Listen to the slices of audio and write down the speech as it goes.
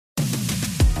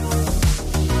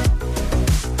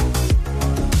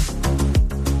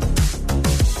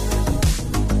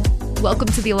Welcome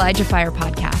to the ElijahFire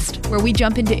podcast, where we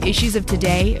jump into issues of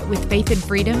today with faith and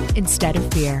freedom instead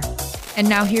of fear. And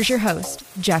now here's your host,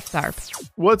 Jeff Tharp.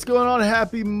 What's going on?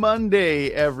 Happy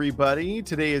Monday, everybody.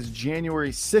 Today is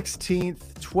January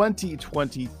 16th,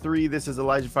 2023. This is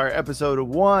ElijahFire episode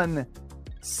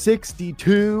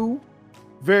 162.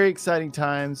 Very exciting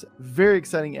times, very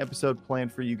exciting episode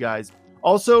planned for you guys.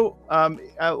 Also,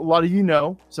 a lot of you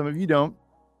know, some of you don't,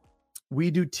 we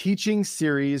do teaching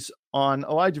series on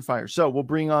ElijahFire. So we'll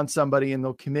bring on somebody and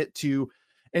they'll commit to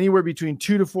anywhere between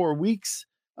 2 to 4 weeks.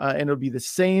 And it'll be the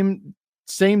same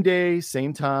day,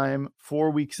 same time,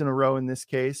 4 weeks in a row in this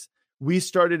case. We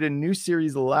started a new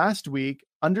series last week,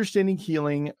 Understanding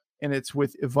Healing, and it's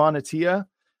with Ivana.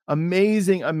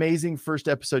 Amazing first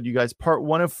episode, you guys. Part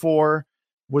 1 of 4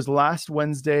 was last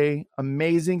Wednesday.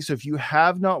 Amazing. So if you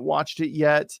have not watched it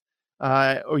yet,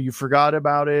 or you forgot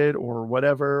about it or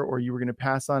whatever, or you were going to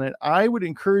pass on it, I would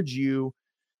encourage you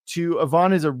to.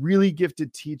 Ivana is a really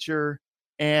gifted teacher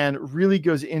and really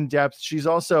goes in depth. She's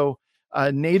also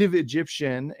a native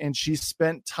Egyptian and she's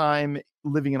spent time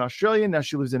living in Australia. Now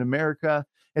she lives in America.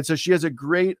 And so she has a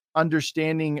great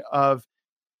understanding of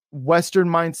Western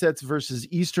mindsets versus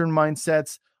Eastern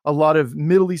mindsets, a lot of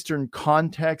Middle Eastern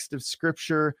context of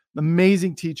scripture.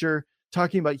 Amazing teacher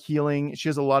talking about healing. She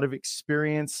has a lot of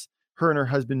experience. Her and her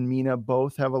husband, Mina,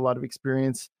 both have a lot of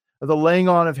experience of the laying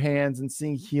on of hands and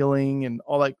seeing healing and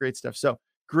all that great stuff. So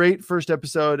great first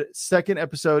episode. Second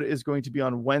episode is going to be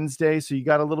on Wednesday. So you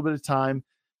got a little bit of time.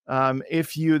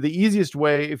 The easiest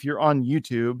way, if you're on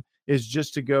YouTube, is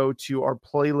just to go to our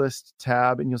playlist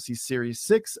tab and you'll see series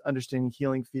 6, Understanding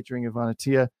Healing, featuring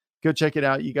Ivana. Go check it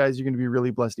out. You guys are going to be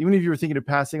really blessed. Even if you were thinking of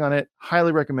passing on it,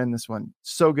 highly recommend this one.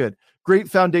 So good. Great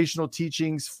foundational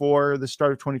teachings for the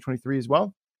start of 2023 as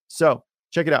well. So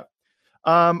check it out.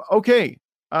 Okay.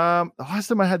 The last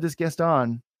time I had this guest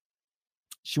on,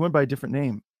 she went by a different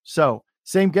name. So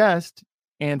same guest.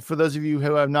 And for those of you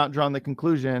who have not drawn the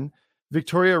conclusion,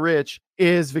 Victoria Rich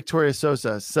is Victoria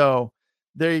Sosa. So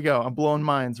there you go. I'm blowing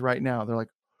minds right now. They're like,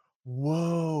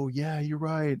 whoa, yeah, you're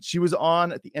right. She was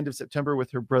on at the end of September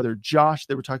with her brother, Josh.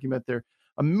 They were talking about their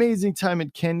amazing time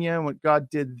in Kenya and what God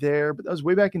did there. But that was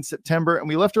way back in September. And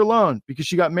we left her alone because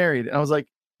she got married. And I was like,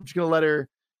 I'm just going to let her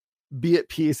be at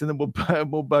peace and then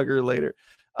we'll bug her later.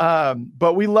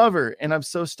 But we love her and I'm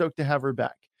so stoked to have her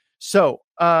back. So,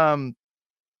 yeah,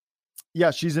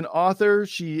 she's an author.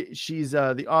 She's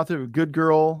the author of Good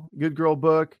Girl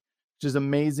book, which is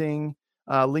amazing.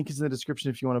 Link is in the description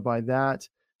if you want to buy that.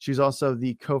 She's also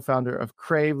the co-founder of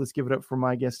Crave. Let's give it up for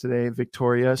my guest today,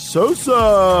 Victoria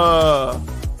Sosa.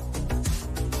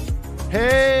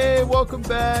 Hey, welcome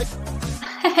back.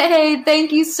 Hey,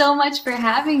 thank you so much for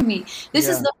having me. This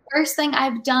is the first thing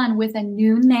I've done with a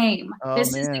new name.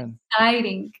 This is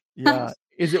exciting. Yeah.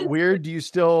 Is it weird? Do you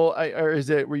still, or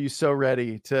were you so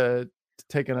ready to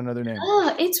take on another name?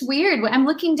 Oh, it's weird. I'm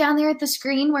looking down there at the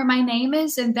screen where my name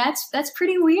is, and that's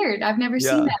pretty weird. I've never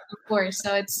seen that before.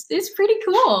 So it's pretty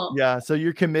cool. Yeah. So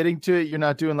you're committing to it. You're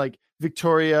not doing like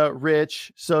Victoria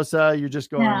Rich Sosa. You're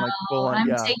just going like full on.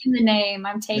 I'm taking the name.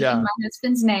 I'm taking my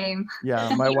husband's name.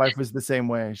 Yeah. My wife was the same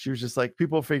way. She was just like,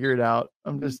 people figure it out.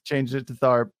 I'm just changing it to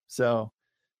Tharp. So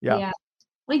yeah.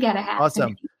 We got to have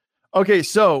awesome. Okay.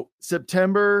 So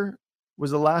September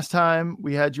was the last time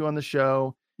we had you on the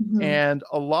show. Mm-hmm. And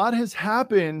a lot has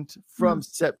happened from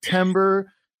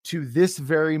September to this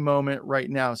very moment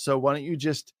right now. So why don't you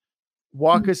just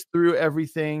walk us through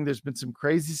everything? There's been some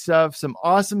crazy stuff, some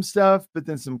awesome stuff, but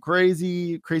then some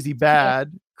crazy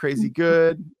bad, crazy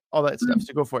good, all that stuff.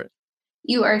 So go for it.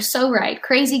 You are so right.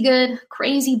 Crazy good,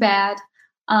 crazy bad.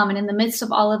 And in the midst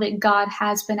of all of it, God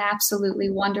has been absolutely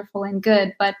wonderful and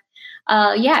good. But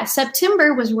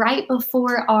September was right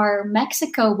before our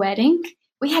Mexico wedding.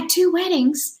 We had 2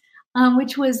 weddings,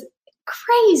 which was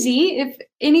crazy. If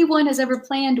anyone has ever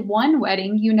planned one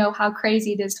wedding, you know how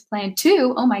crazy it is to plan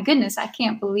 2. Oh my goodness, I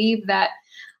can't believe that.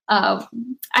 I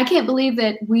can't believe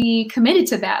that we committed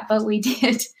to that, but we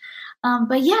did.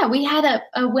 But yeah, we had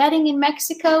a wedding in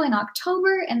Mexico in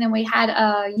October, and then we had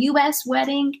a U.S.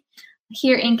 wedding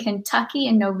here in Kentucky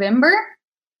in November.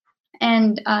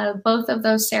 And both of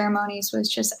those ceremonies was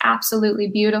just absolutely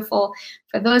beautiful.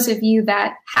 For those of you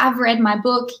that have read my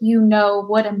book, you know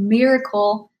what a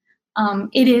miracle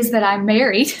it is that I'm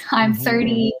married. I'm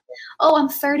 30. Oh, I'm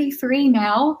 33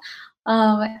 now.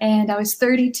 And I was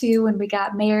 32 when we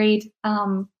got married.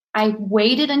 I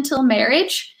waited until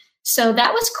marriage. So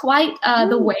that was quite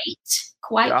the wait,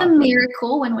 quite the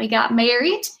miracle when we got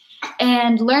married,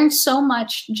 and learned so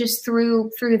much just through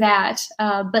that.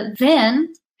 But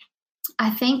then I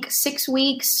think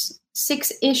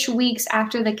 6-ish weeks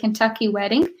after the Kentucky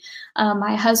wedding,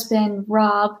 My husband,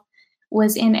 Rob,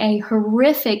 was in a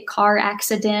horrific car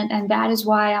accident, and that is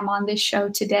why I'm on this show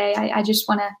today. I just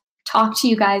want to talk to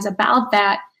you guys about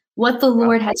that, what the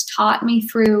Lord has taught me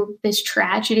through this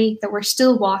tragedy that we're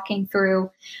still walking through.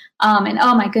 And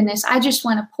oh my goodness, I just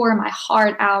want to pour my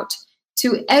heart out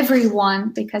to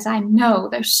everyone, because I know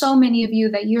there's so many of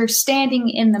you that you're standing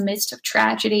in the midst of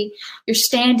tragedy. You're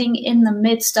standing in the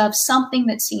midst of something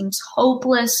that seems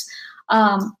hopeless.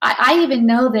 I even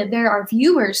know that there are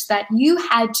viewers that you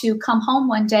had to come home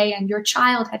one day and your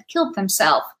child had killed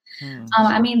themselves.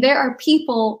 I mean, there are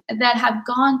people that have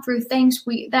gone through things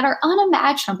that are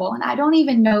unimaginable, and I don't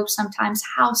even know sometimes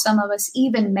how some of us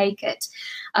even make it.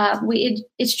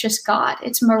 It's just God.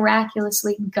 It's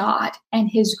miraculously God and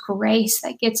His grace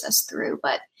that gets us through.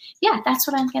 But yeah, that's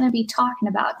what I'm going to be talking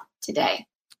about today.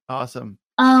 Awesome.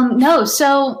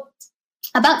 So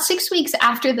about 6 weeks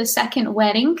after the second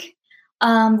wedding,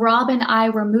 Rob and I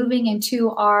were moving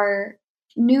into our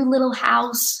new little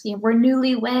house. We're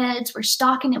newlyweds. We're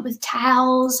stocking it with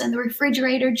towels, and the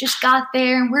refrigerator just got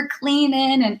there, and we're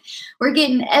cleaning, and we're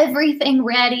getting everything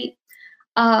ready.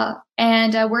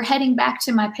 And we're heading back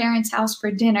to my parents' house for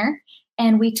dinner.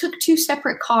 And we took 2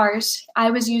 separate cars.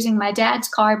 I was using my dad's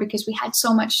car because we had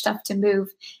so much stuff to move,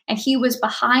 and he was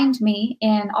behind me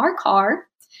in our car.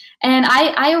 And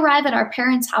I arrive at our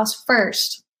parents' house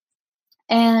first.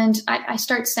 And I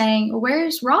start saying,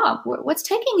 "Where's Rob? What's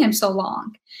taking him so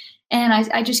long?" And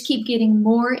I just keep getting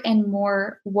more and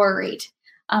more worried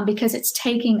because it's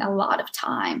taking a lot of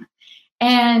time.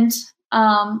 And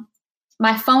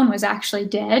my phone was actually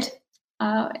dead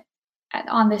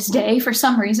on this day for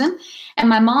some reason. And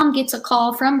my mom gets a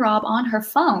call from Rob on her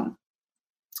phone.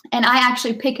 And I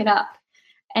actually pick it up.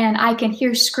 And I can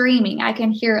hear screaming. I can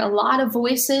hear a lot of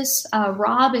voices.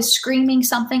 Rob is screaming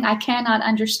something I cannot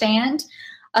understand.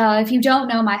 If you don't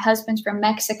know, my husband's from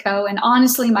Mexico. And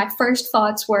honestly, my first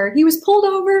thoughts were he was pulled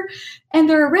over and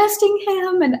they're arresting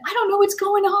him. And I don't know what's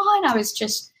going on. I was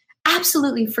just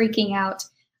absolutely freaking out.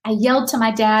 I yelled to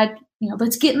my dad,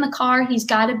 let's get in the car. He's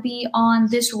got to be on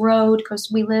this road because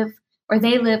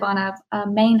they live on a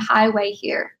main highway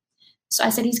here. So I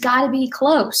said, he's got to be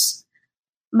close.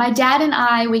 My dad and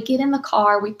I, we get in the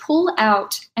car, we pull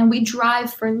out, and we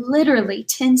drive for literally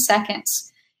 10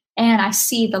 seconds. And I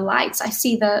see the lights. I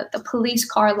see the police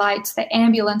car lights, the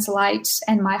ambulance lights,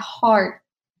 and my heart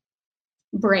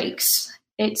breaks.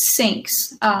 It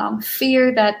sinks.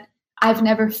 Fear that I've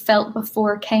never felt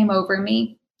before came over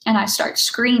me. And I start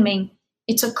screaming,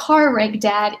 "It's a car wreck,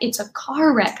 Dad. It's a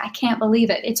car wreck. I can't believe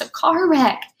it. It's a car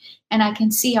wreck." And I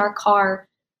can see our car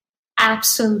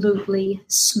absolutely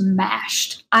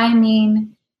smashed. I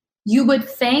mean, you would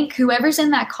think whoever's in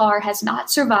that car has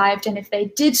not survived. And if they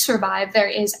did survive, there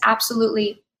is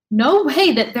absolutely no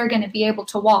way that they're going to be able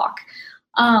to walk.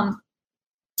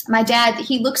 My dad,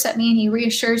 he looks at me and he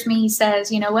reassures me. He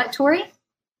says, "You know what, Tori?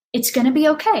 It's going to be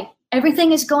okay.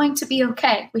 Everything is going to be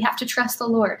okay. We have to trust the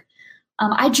Lord."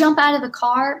 I jump out of the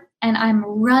car and I'm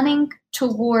running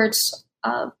towards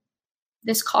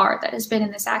this car that has been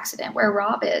in this accident where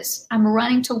Rob is. I'm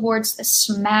running towards the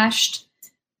smashed,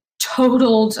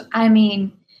 totaled,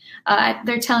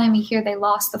 they're telling me here they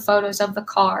lost the photos of the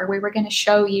car. We were going to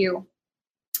show you.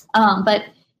 But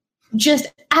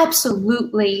just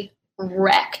absolutely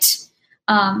wrecked.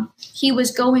 He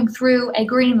was going through a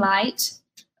green light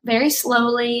very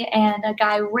slowly, and a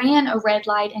guy ran a red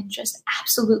light and just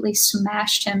absolutely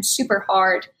smashed him super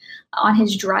hard on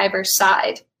his driver's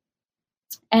side.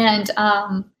 And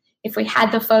if we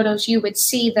had the photos, you would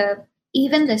see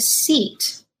even the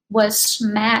seat was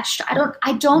smashed.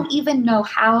 I don't even know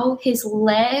how his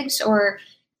legs or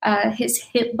his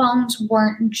hip bones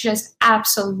weren't just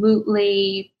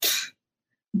absolutely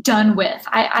done with.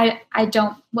 I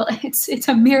don't. Well, it's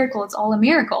a miracle. It's all a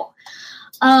miracle.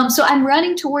 So I'm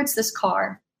running towards this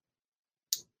car,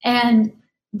 and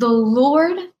the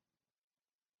Lord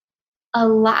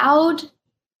allowed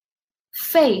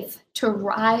faith to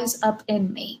rise up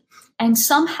in me. And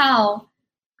somehow,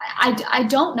 I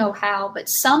don't know how, but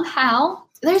somehow,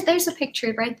 there's a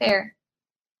picture right there.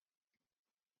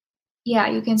 Yeah,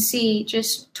 you can see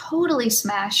just totally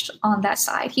smashed on that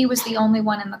side. He was the only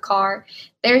one in the car.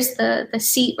 There's the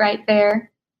seat right there.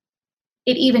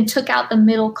 It even took out the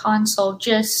middle console,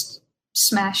 just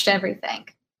smashed everything.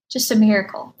 Just a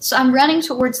miracle. So I'm running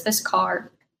towards this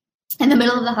car in the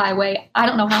middle of the highway. I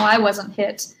don't know how I wasn't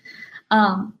hit.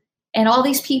 And all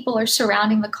these people are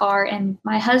surrounding the car, and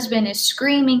my husband is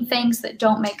screaming things that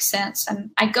don't make sense.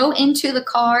 And I go into the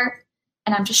car,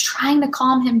 and I'm just trying to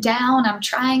calm him down. I'm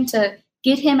trying to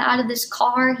get him out of this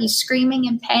car. He's screaming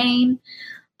in pain.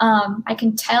 I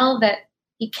can tell that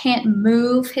He can't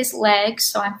move his legs.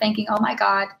 So I'm thinking, oh my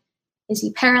God, is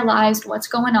he paralyzed? What's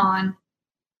going on?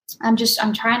 I'm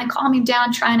trying to calm him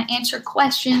down, trying to answer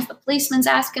questions. The policeman's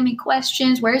asking me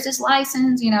questions. Where's his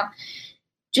license?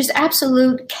 Just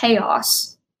absolute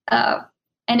chaos. And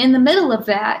in the middle of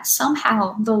that,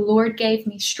 somehow the Lord gave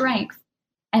me strength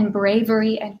and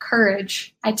bravery and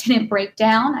courage. I didn't break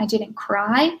down. I didn't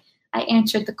cry. I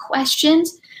answered the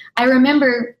questions. I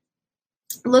remember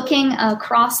looking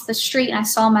across the street, and I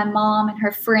saw my mom and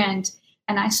her friend,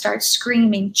 and I start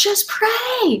screaming, just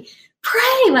pray,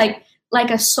 like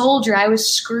a soldier. I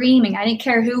was screaming. I didn't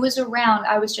care who was around.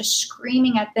 I was just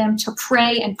screaming at them to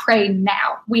pray and pray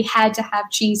now. We had to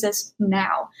have Jesus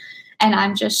now. And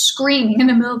I'm just screaming in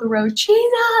the middle of the road,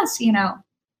 Jesus,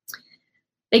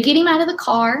 They get him out of the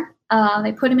car.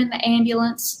 They put him in the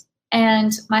ambulance.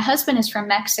 And my husband is from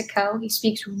Mexico. He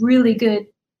speaks really good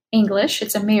English.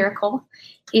 It's a miracle.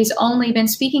 He's only been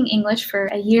speaking English for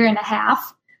a year and a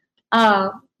half.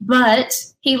 But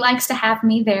he likes to have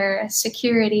me there as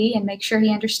security and make sure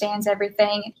he understands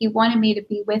everything. He wanted me to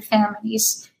be with him, and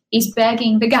he's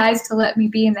begging the guys to let me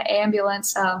be in the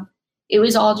ambulance. It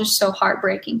was all just so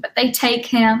heartbreaking. But they take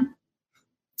him,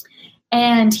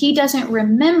 and he doesn't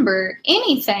remember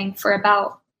anything for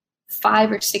about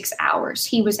 5 or 6 hours.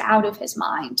 He was out of his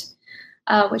mind,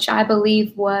 which I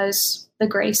believe was the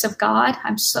grace of God.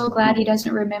 I'm so glad he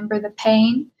doesn't remember the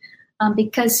pain.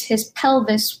 Because his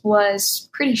pelvis was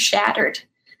pretty shattered,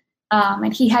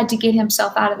 and he had to get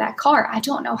himself out of that car. I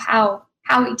don't know how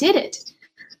he did it.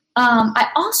 I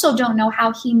also don't know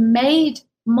how he made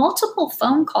multiple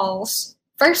phone calls,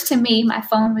 first to me, my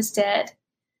phone was dead,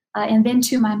 and then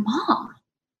to my mom.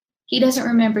 He doesn't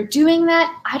remember doing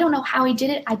that. I don't know how he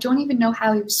did it. I don't even know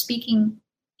how he was speaking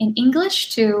in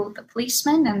English to the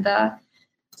policeman and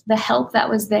the help that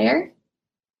was there.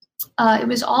 It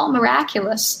was all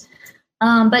miraculous.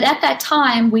 But at that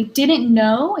time, we didn't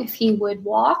know if he would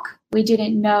walk. We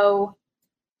didn't know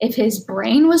if his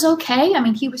brain was okay. I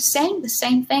mean, he was saying the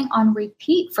same thing on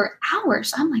repeat for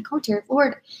hours. I'm like, oh, dear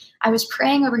Lord. I was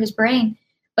praying over his brain.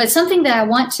 But something that I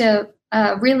want to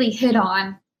really hit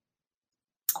on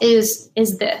is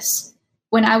this.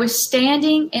 When I was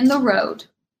standing in the road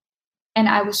and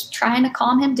I was trying to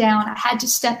calm him down, I had to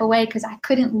step away because I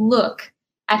couldn't look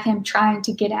at him trying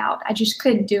to get out. I just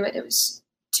couldn't do it. It was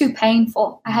too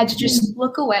painful. I had to just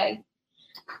look away.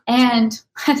 And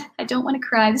I don't want to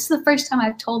cry. This is the first time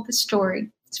I've told this story.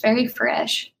 It's very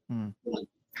fresh.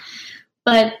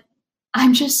 But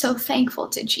I'm just so thankful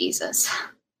to Jesus.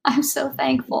 I'm so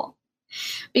thankful.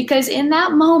 Because in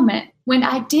that moment, when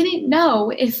I didn't know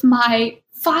if my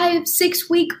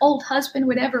 5-6-week-old husband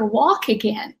would ever walk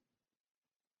again,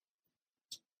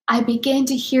 I began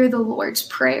to hear the Lord's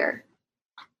Prayer.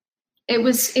 It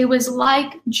was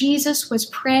like Jesus was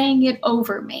praying it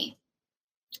over me.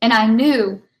 And I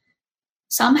knew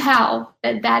somehow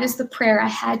that is the prayer I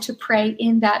had to pray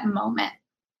in that moment.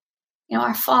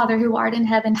 Our Father who art in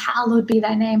heaven, hallowed be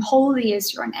thy name. Holy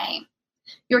is your name.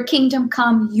 Your kingdom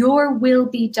come, your will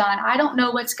be done. I don't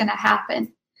know what's going to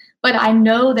happen, but I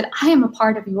know that I am a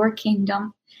part of your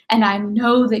kingdom, and I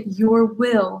know that your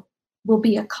will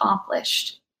be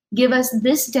accomplished. Give us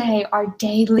this day our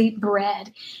daily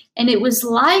bread. And it was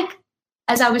like,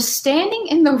 as I was standing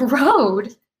in the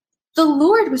road, the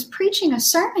Lord was preaching a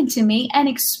sermon to me and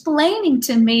explaining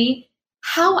to me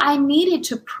how I needed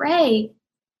to pray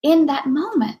in that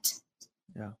moment.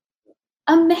 Yeah.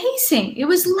 Amazing. It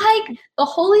was like the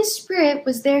Holy Spirit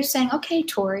was there saying, okay,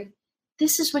 Tori,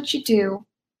 this is what you do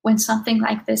when something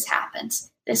like this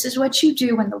happens. This is what you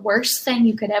do when the worst thing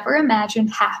you could ever imagine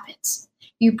happens.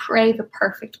 You pray the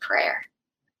perfect prayer.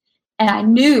 And I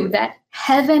knew that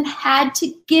heaven had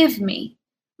to give me,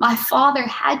 my Father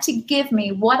had to give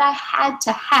me what I had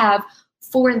to have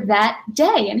for that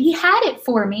day. And he had it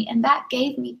for me, and that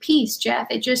gave me peace, Jeff.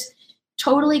 It just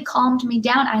totally calmed me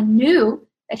down. I knew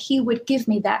that he would give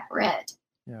me that bread.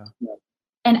 Yeah.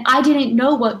 And I didn't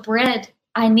know what bread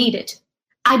I needed.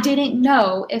 I didn't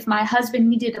know if my husband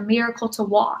needed a miracle to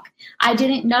walk. I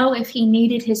didn't know if he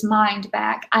needed his mind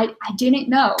back. I didn't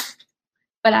know,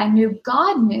 but I knew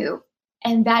God knew,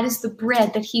 and that is the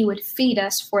bread that he would feed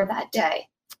us for that day.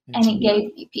 And it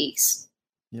gave me peace.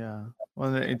 Yeah.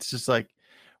 Well, it's just like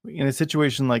in a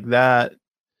situation like that,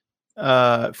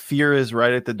 fear is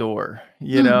right at the door,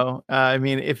 you know? I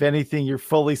mean, if anything, you're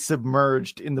fully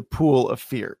submerged in the pool of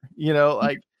fear,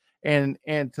 like, and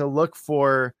to look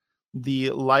for the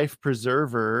life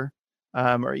preserver,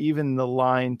 or even the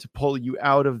line to pull you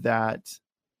out of that.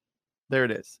 There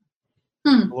it is.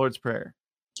 The Lord's Prayer.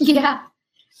 Yeah.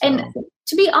 So. And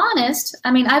to be honest,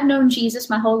 I mean, I've known Jesus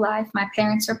my whole life. My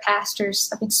parents are pastors.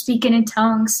 I've been speaking in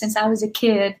tongues since I was a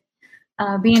kid,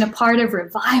 being a part of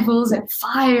revivals and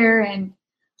fire. And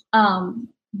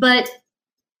but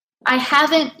I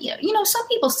haven't, some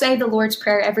people say the Lord's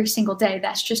Prayer every single day.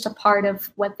 That's just a part of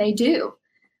what they do.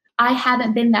 I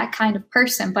haven't been that kind of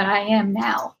person, but I am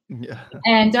now. Yeah.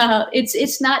 And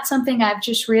it's not something I've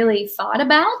just really thought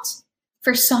about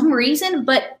for some reason,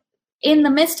 but in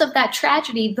the midst of that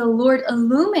tragedy, the Lord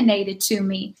illuminated to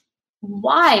me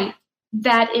why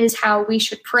that is how we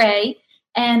should pray.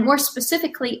 And more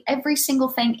specifically, every single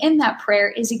thing in that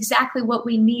prayer is exactly what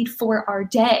we need for our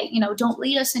day. Don't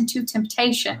lead us into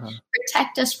temptation.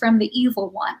 Protect us from the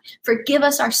evil one. Forgive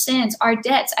us our sins, our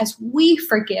debts, as we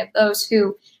forgive those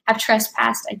who have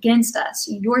trespassed against us.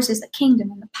 Yours is the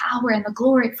kingdom and the power and the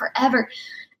glory forever.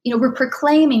 We're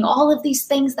proclaiming all of these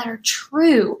things that are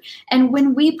true. And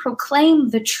when we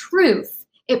proclaim the truth,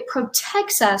 it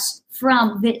protects us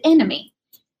from the enemy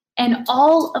and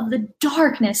all of the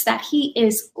darkness that he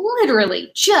is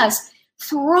literally just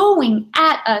throwing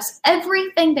at us,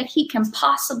 everything that he can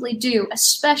possibly do,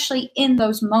 especially in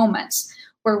those moments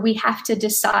where we have to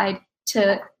decide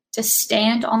to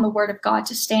stand on the word of God,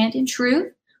 to stand in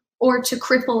truth, or to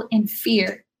cripple in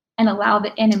fear and allow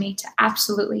the enemy to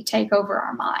absolutely take over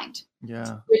our mind.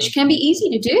 Yeah. Which can be easy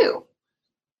to do.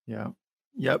 Yeah.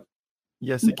 Yep.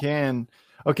 Yes, it can.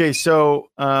 Okay. So,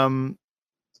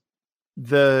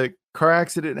 the car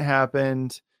accident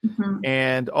happened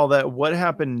and all that. What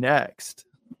happened next?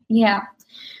 Yeah.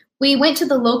 We went to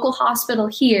the local hospital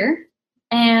here,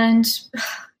 and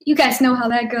you guys know how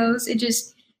that goes.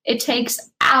 It takes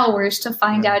hours to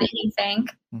find out anything.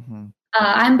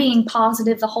 I'm being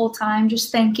positive the whole time,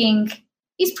 just thinking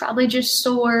he's probably just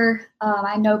sore.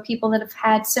 I know people that have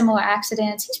had similar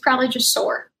accidents. He's probably just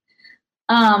sore.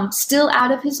 Still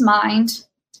out of his mind,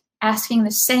 asking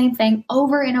the same thing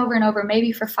over and over and over,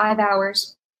 maybe for 5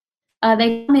 hours.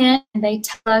 They come in and they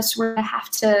tell us we're going to have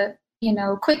to,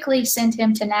 quickly send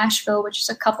him to Nashville, which is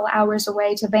a couple hours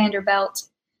away, to Vanderbilt,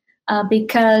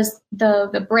 because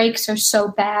the breaks are so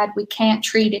bad we can't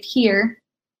treat it here.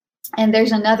 And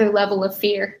there's another level of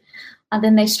fear.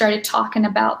 Then they started talking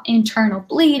about internal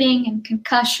bleeding and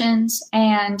concussions.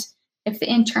 And if the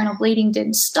internal bleeding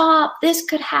didn't stop, this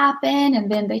could happen.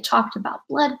 And then they talked about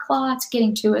blood clots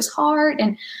getting to his heart.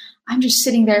 And I'm just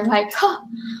sitting there like,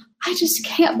 I just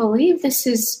can't believe this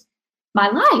is my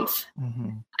life.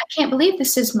 I can't believe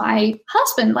this is my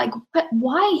husband. Like, but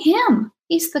why him?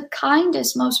 He's the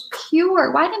kindest, most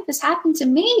pure. Why didn't this happen to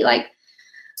me? Like,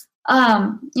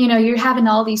 you're having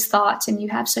all these thoughts, and you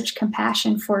have such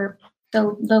compassion for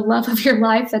the love of your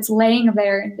life that's laying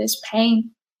there in this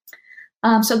pain.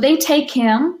 So they take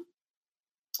him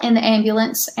in the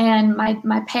ambulance, and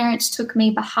my parents took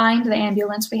me behind the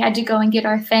ambulance. We had to go and get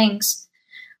our things.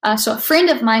 So a friend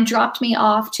of mine dropped me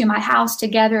off to my house to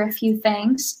gather a few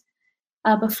things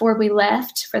before we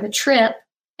left for the trip.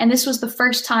 And this was the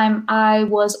first time I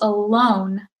was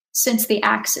alone since the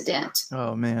accident.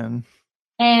 Oh, man.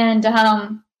 And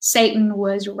Satan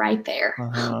was right there.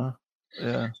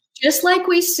 Yeah. Just like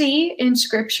we see in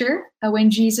scripture, when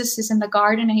Jesus is in the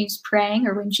garden and he's praying,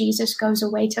 or when Jesus goes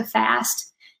away to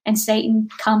fast and Satan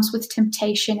comes with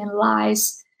temptation and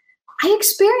lies. I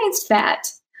experienced that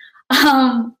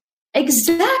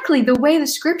exactly the way the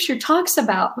scripture talks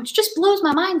about, which just blows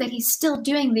my mind that he's still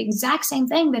doing the exact same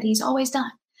thing that he's always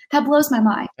done. That blows my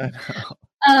mind.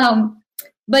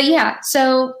 But yeah,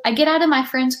 so I get out of my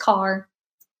friend's car,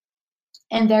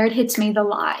 and there it hits me, the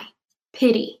lie.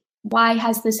 Pity. Why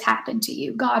has this happened to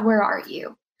you? God, where are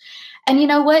you? And you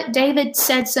know what? David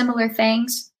said similar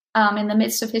things in the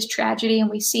midst of his tragedy, and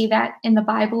we see that in the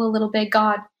Bible a little bit.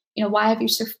 God, why have you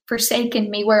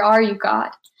forsaken me? Where are you, God?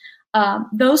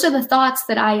 Those are the thoughts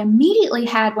that I immediately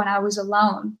had when I was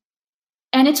alone.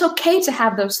 And it's okay to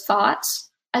have those thoughts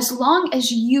as long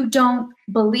as you don't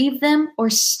believe them or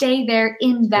stay there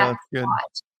in that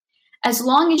thought. As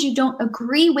long as you don't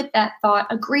agree with that thought,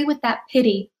 agree with that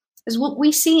pity. Is what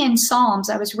we see in Psalms.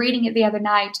 I was reading it the other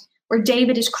night, where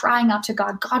David is crying out to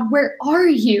God, God, where are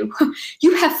you?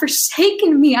 You have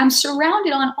forsaken me. I'm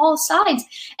surrounded on all sides.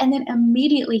 And then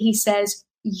immediately he says,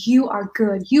 you are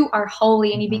good. You are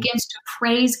holy. And he begins to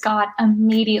praise God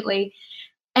immediately.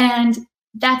 And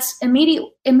that's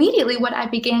immediately what I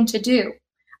began to do.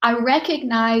 I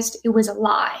recognized it was a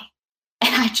lie.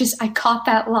 And I caught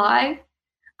that lie.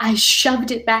 I shoved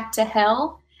it back to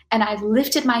hell. And I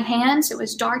lifted my hands. It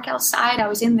was dark outside. I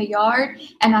was in the yard.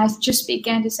 And I just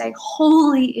began to say,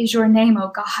 holy is your name, oh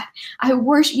God. I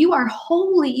worship. You are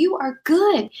holy. You are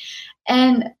good.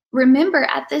 And remember,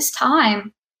 at this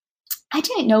time, I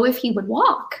didn't know if he would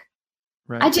walk.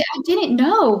 Right. I didn't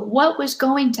know what was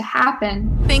going to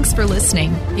happen. Thanks for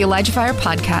listening. The ElijahFire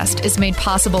podcast is made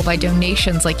possible by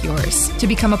donations like yours. To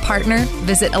become a partner,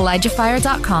 visit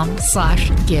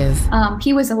ElijahFire.com/give.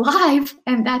 He was alive,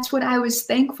 and that's what I was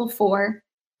thankful for.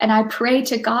 And I pray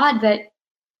to God that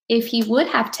if he would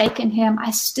have taken him,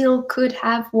 I still could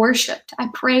have worshiped. I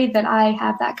pray that I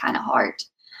have that kind of heart.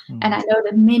 And I know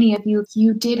that many of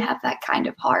you did have that kind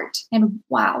of heart. And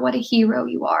wow, what a hero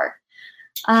you are.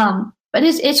 But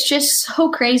it's just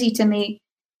so crazy to me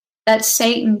that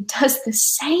Satan does the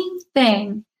same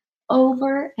thing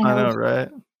over and over. I know, right?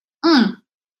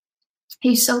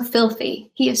 He's so filthy.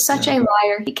 He is such a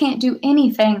liar. He can't do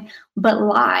anything but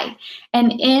lie.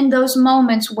 And in those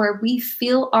moments where we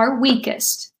feel our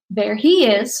weakest, there he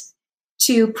is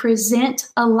to present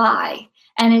a lie.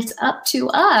 And it's up to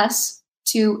us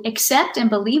to accept and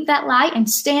believe that lie and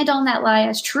stand on that lie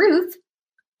as truth,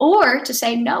 or to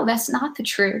say, no, that's not the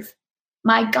truth.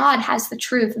 My God has the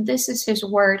truth. This is his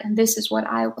word, and this is what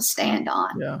I will stand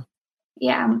on.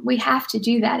 Yeah, we have to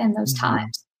do that in those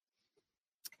times.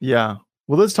 Yeah.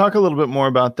 Well, let's talk a little bit more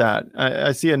about that.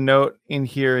 I see a note in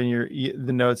here in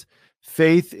the notes,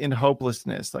 faith in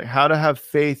hopelessness, like how to have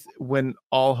faith when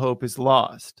all hope is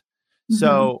lost.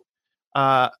 So,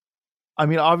 I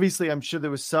mean, obviously, I'm sure there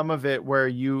was some of it where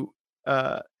you,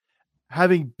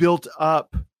 having built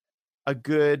up a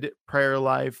good prayer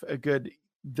life,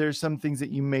 there's some things that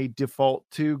you may default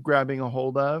to grabbing a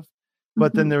hold of,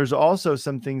 but then there's also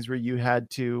some things where you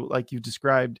had to, like you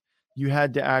described, you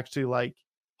had to actually like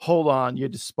hold on, you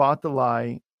had to spot the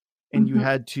lie, and you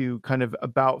had to kind of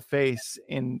about face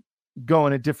and go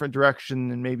in a different direction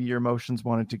than maybe your emotions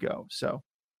wanted to go. So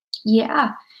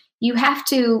yeah, you have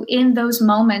to, in those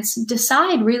moments,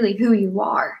 decide really who you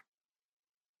are.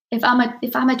 If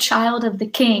I'm a child of the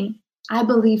King, I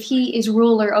believe he is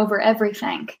ruler over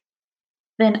everything.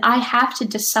 Then I have to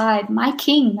decide my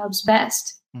King knows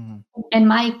best. And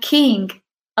my King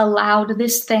allowed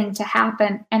this thing to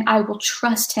happen, and I will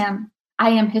trust him. I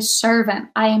am his servant.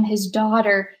 I am his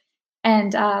daughter.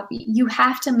 And you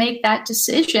have to make that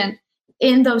decision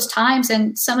in those times.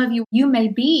 And some of you may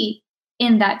be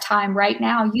in that time right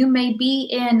now. You may be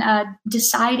in a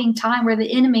deciding time where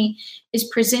the enemy is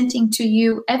presenting to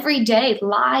you every day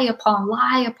lie upon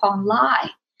lie upon lie.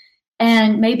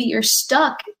 And maybe you're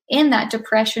stuck in that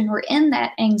depression or in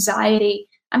that anxiety.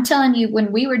 I'm telling you,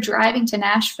 when we were driving to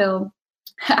Nashville,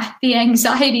 the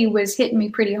anxiety was hitting me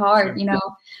pretty hard. You know,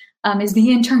 is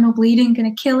the internal bleeding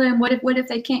going to kill him? What if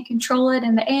they can't control it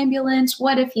in the ambulance?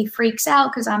 What if he freaks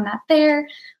out because I'm not there?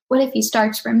 What if he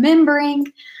starts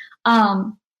remembering?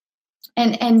 And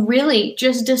really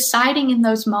just deciding in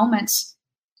those moments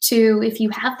to, if you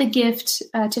have the gift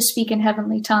to speak in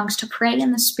heavenly tongues, to pray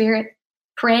in the Spirit,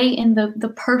 pray in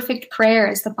the perfect prayer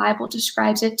as the Bible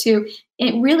describes it, to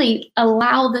it really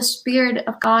allow the Spirit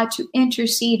of God to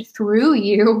intercede through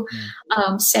you,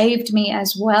 saved me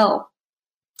as well.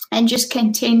 And just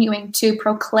continuing to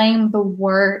proclaim the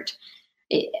word.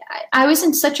 I was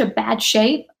in such a bad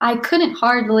shape. I couldn't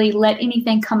hardly let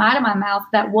anything come out of my mouth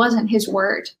that wasn't his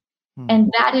word. And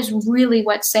that is really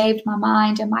what saved my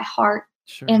mind and my heart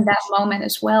in that moment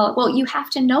as well. Well, you have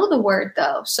to know the word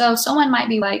though. So someone might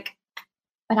be like,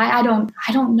 but I don't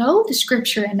know the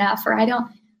scripture enough, or I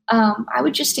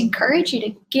would just encourage you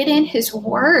to get in his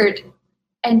word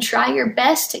and try your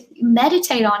best to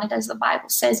meditate on it, as the Bible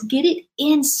says. Get it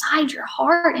inside your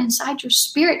heart, inside your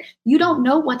spirit. You don't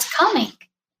know what's coming.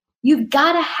 You've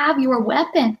got to have your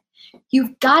weapon.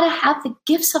 You've got to have the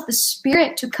gifts of the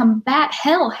Spirit to combat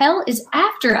hell. Hell is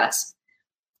after us.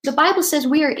 The Bible says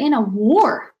we are in a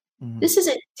war. This is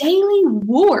a daily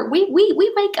war. We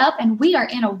wake up and we are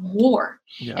in a war.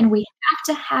 And we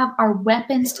have to have our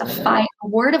weapons to fight. The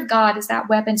Word of God is that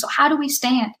weapon. So how do we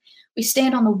stand? We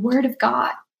stand on the word of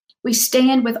God. We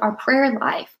stand with our prayer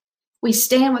life. We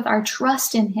stand with our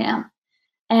trust in him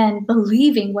and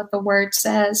believing what the word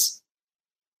says.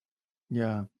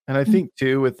 Yeah. And I think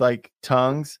too, with like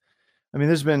tongues, I mean,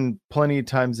 there's been plenty of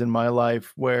times in my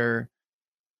life where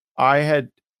my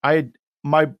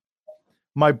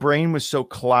brain was so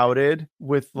clouded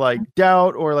with like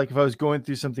doubt, or like if I was going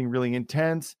through something really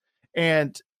intense,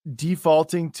 and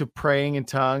defaulting to praying in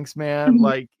tongues, man,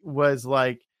 like was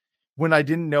like, when I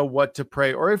didn't know what to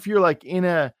pray, or if you're like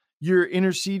you're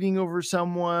interceding over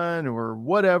someone or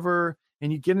whatever,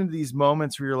 and you get into these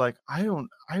moments where you're like, I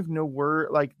have no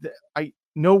word, like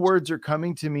no words are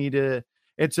coming to me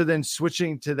and so then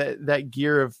switching to that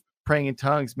gear of praying in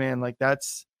tongues, man, like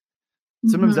that's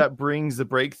sometimes that brings the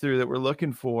breakthrough that we're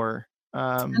looking for.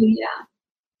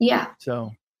 Yeah.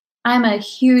 So I'm a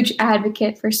huge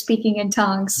advocate for speaking in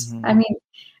tongues. I mean,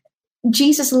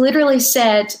 Jesus literally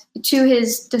said to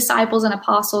his disciples and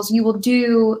apostles, you will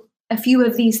do a few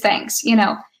of these things. You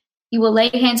will lay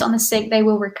hands on the sick, they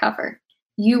will recover.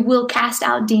 You will cast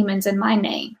out demons in my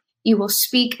name. You will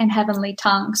speak in heavenly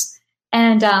tongues.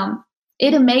 And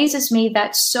it amazes me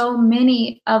that so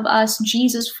many of us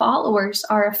Jesus followers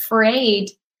are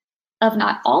afraid of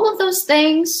not all of those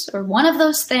things or one of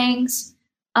those things.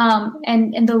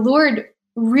 And the Lord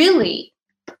really,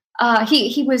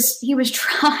 he was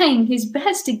trying his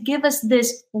best to give us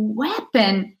this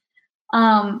weapon.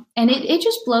 And it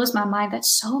just blows my mind that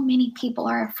so many people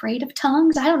are afraid of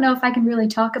tongues. I don't know if I can really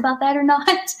talk about that or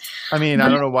not. I mean, I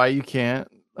don't know why you can't.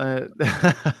 I'd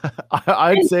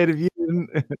say it if you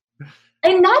didn't.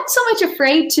 And not so much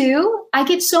afraid too. I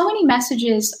get so many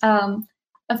messages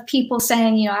of people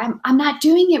saying, I'm not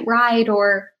doing it right,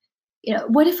 or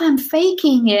what if I'm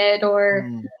faking it, or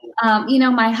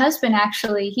my husband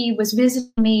actually, he was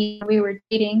visiting me when we were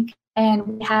dating, and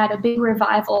we had a big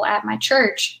revival at my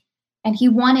church, and he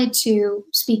wanted to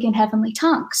speak in heavenly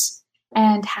tongues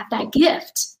and have that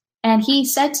gift. And he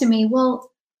said to me,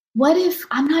 well, what if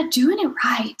I'm not doing it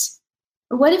right?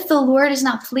 Or what if the Lord is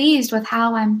not pleased with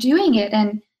how I'm doing it?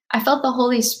 And I felt the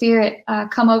Holy Spirit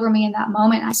come over me in that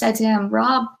moment. I said to him,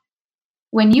 Rob,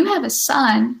 when you have a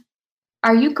son,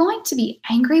 are you going to be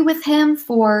angry with him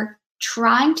for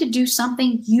trying to do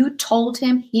something you told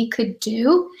him he could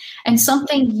do and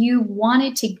something you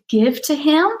wanted to give to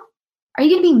him? Are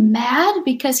you going to be mad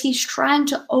because he's trying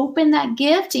to open that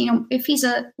gift? If he's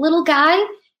a little guy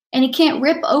and he can't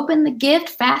rip open the gift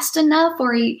fast enough,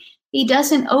 or he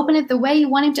doesn't open it the way you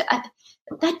want him to,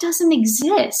 that doesn't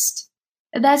exist.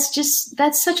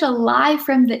 That's such a lie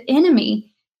from the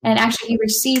enemy. And actually, he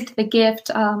received the gift,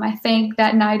 I think,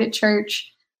 that night at church,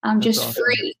 just awesome.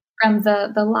 Free from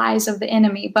the lies of the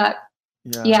enemy. But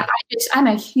I'm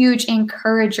a huge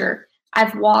encourager.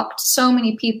 I've walked so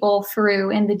many people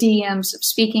through in the DMs of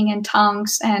speaking in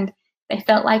tongues, and they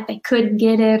felt like they couldn't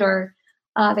get it, or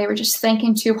they were just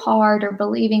thinking too hard or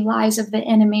believing lies of the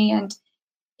enemy. And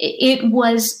it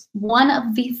was one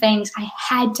of the things I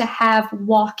had to have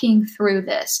walking through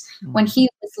this. When he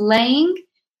was laying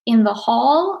in the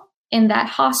hall in that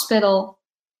hospital,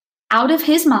 out of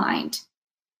his mind,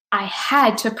 I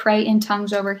had to pray in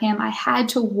tongues over him. I had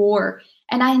to war.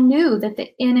 And I knew that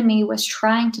the enemy was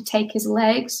trying to take his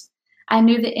legs. I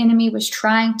knew the enemy was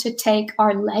trying to take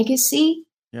our legacy.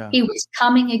 Yeah. He was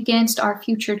coming against our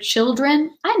future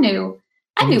children. I knew.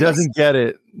 He doesn't get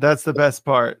it. That's the best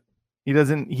part. He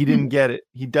didn't get it.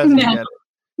 He doesn't get it.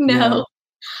 No, yeah.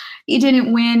 He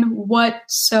didn't win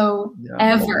whatsoever.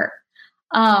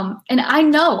 Yeah. And I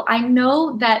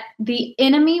know that the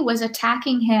enemy was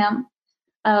attacking him.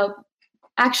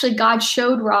 Actually, God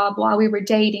showed Rob while we were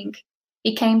dating.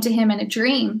 He came to him in a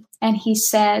dream, and he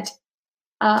said,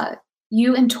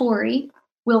 you and Tori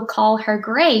will call her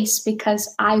Grace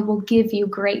because I will give you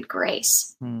great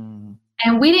grace.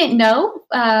 And we didn't know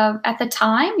at the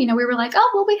time. We were like,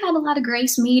 oh, well, we had a lot of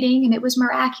grace meeting, and it was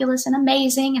miraculous and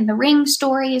amazing, and the ring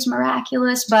story is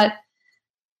miraculous. But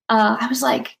I was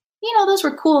like, those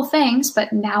were cool things,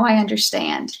 but now I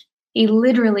understand. He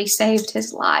literally saved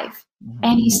his life,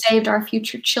 and he saved our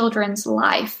future children's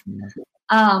life.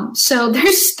 So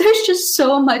there's just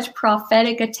so much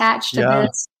prophetic attached to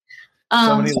this.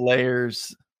 So many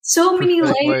layers. So many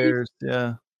layers.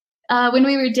 Yeah. When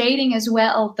we were dating as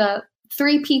well, the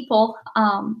 3 people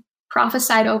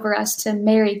prophesied over us to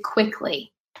marry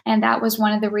quickly. And that was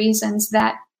one of the reasons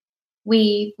that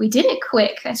we did it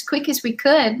as quick as we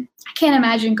could. I can't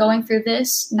imagine going through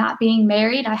this, not being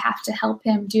married. I have to help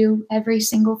him do every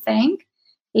single thing.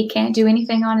 He can't do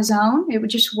anything on his own. It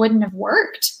just wouldn't have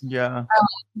worked. Yeah.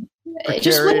 It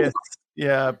just wouldn't.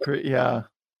 Yeah. For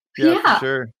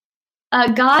sure.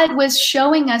 God was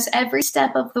showing us every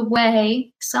step of the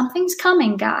way, something's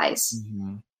coming, guys.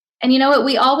 Mm-hmm. And you know what?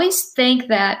 We always think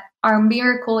that our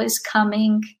miracle is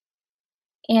coming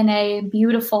in a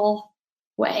beautiful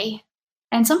way.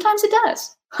 And sometimes it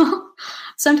does.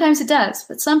 Sometimes it does,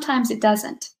 but sometimes it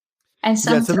doesn't. And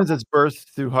sometimes it's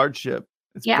birthed through hardship.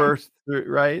 It's birthed through,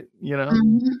 right?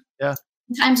 Mm-hmm. Yeah.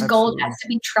 Sometimes gold has to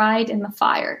be tried in the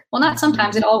fire. Well, not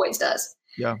sometimes, it always does.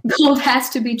 Yeah. Gold has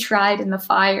to be tried in the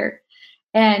fire.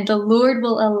 And the Lord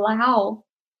will allow,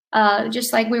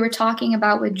 just like we were talking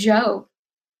about with Job.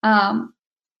 Let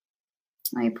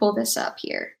me pull this up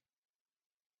here.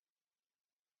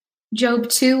 Job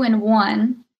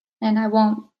 2:1, and I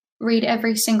won't read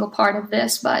every single part of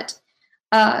this, but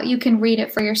you can read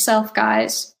it for yourself,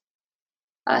 guys.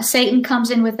 Satan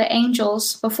comes in with the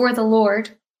angels before the Lord.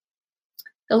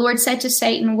 The Lord said to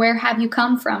Satan, "Where have you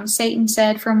come from?" Satan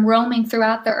said, "From roaming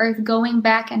throughout the earth, going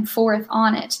back and forth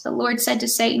on it." The Lord said to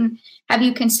Satan, "Have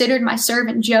you considered my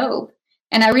servant Job?"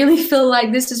 And I really feel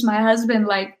like this is my husband.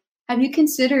 Like, have you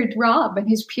considered Rob and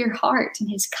his pure heart and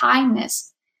his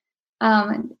kindness?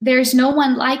 There's no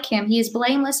one like him. He is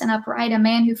blameless and upright, a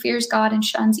man who fears God and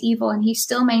shuns evil, and he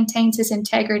still maintains his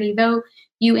integrity, though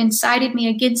you incited me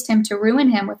against him to ruin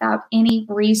him without any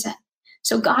reason.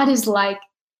 So God is like,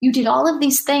 you did all of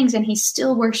these things and he's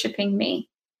still worshiping me.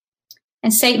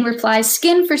 And Satan replies,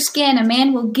 "Skin for skin, a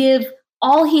man will give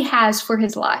all he has for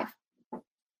his life.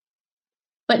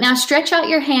 But now stretch out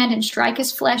your hand and strike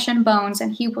his flesh and bones,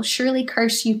 and he will surely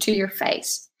curse you to your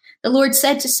face." The Lord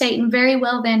said to Satan, "Very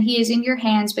well then, he is in your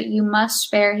hands, but you must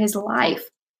spare his life."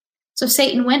 So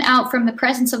Satan went out from the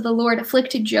presence of the Lord,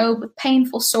 afflicted Job with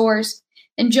painful sores.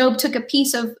 And Job took a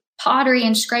piece of pottery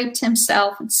and scraped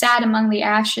himself and sat among the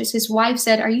ashes. His wife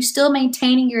said, "Are you still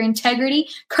maintaining your integrity?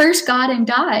 Curse God and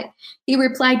die." He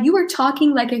replied, "You are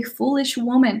talking like a foolish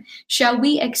woman. Shall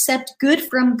we accept good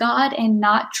from God and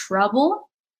not trouble?"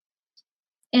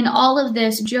 In all of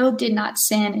this, Job did not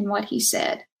sin in what he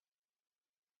said.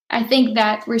 I think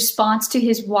that response to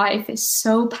his wife is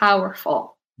so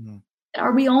powerful. Mm.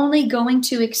 Are we only going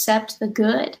to accept the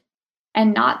good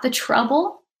and not the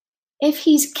trouble? If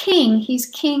he's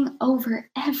king over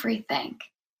everything.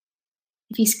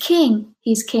 If he's king,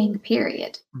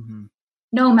 period. Mm-hmm.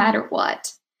 No matter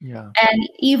what. Yeah. And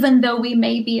even though we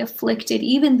may be afflicted,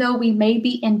 even though we may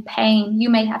be in pain, you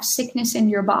may have sickness in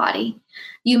your body.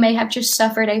 You may have just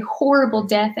suffered a horrible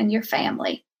death in your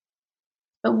family.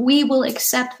 But we will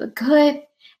accept the good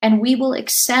and we will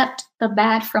accept the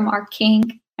bad from our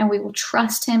king, and we will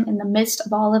trust him in the midst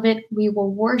of all of it. We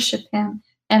will worship him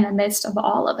in the midst of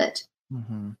all of it.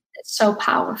 Mm-hmm. It's so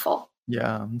powerful.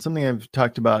 Yeah. And something I've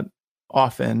talked about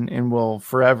often and will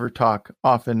forever talk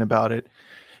often about it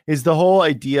is the whole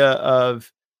idea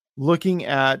of looking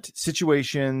at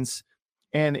situations.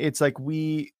 And it's like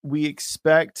we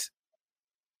expect,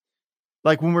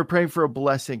 like when we're praying for a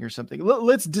blessing or something,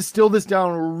 let's distill this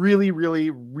down really, really,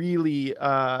 really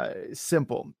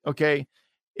simple. Okay.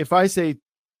 If I say,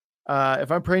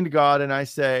 if I'm praying to God and I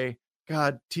say,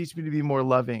 "God, teach me to be more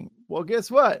loving." Well,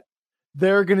 guess what?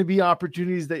 There are going to be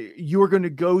opportunities that you are going to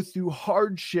go through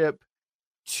hardship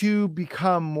to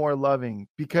become more loving,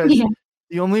 because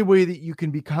the only way that you can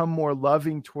become more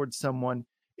loving towards someone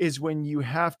is when you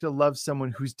have to love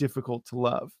someone who's difficult to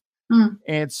love. Mm.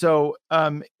 And so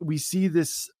we see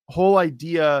this whole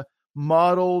idea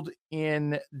modeled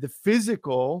in the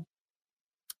physical,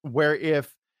 where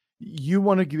if you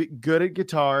want to get good at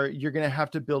guitar, you're going to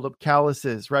have to build up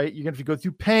calluses, right? You're going to have to go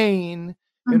through pain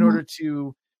in order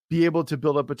to be able to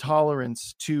build up a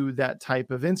tolerance to that type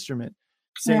of instrument.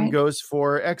 Same goes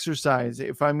for exercise.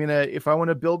 If I want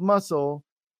to build muscle,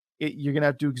 you're going to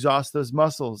have to exhaust those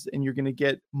muscles, and you're going to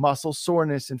get muscle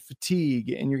soreness and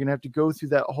fatigue, and you're going to have to go through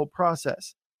that whole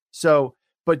process. So,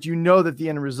 but you know that the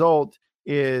end result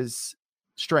is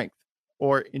strength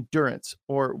or endurance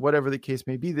or whatever the case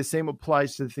may be. The same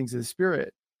applies to the things of the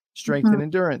spirit, strength and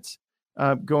endurance,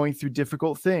 going through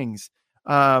difficult things.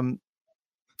 And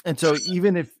so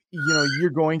even if, you're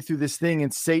going through this thing,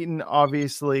 and Satan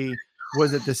obviously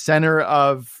was at the center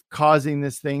of causing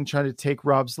this thing, trying to take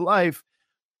Rob's life,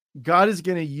 God is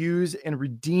going to use and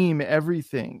redeem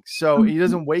everything. So he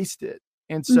doesn't waste it.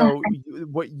 And so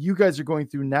what you guys are going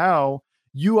through now,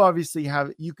 you obviously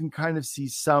you can kind of see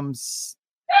some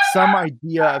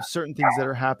idea of certain things that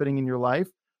are happening in your life,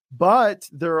 but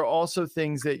there are also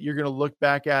things that you're going to look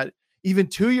back at even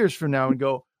 2 years from now and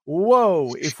go,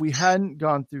 whoa, if we hadn't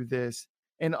gone through this,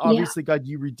 and obviously God,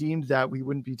 you redeemed that, we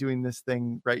wouldn't be doing this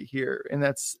thing right here. And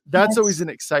that's always an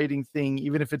exciting thing,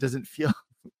 even if it doesn't feel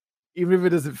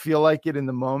like it in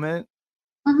the moment.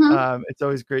 It's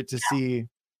always great to see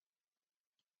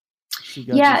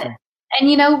God. And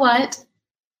you know what?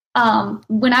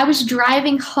 When I was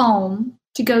driving home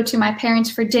to go to my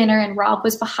parents for dinner and Rob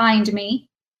was behind me,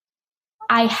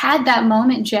 I had that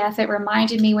moment, Jeff. It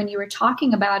reminded me when you were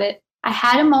talking about it. I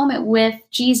had a moment with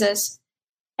Jesus,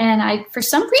 and for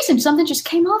some reason, something just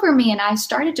came over me, and I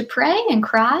started to pray and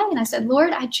cry. And I said,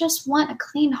 "Lord, I just want a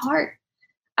clean heart.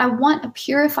 I want a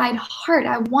purified heart.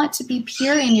 I want to be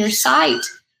pure in your sight."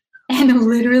 And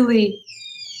literally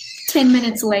 10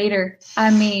 minutes later,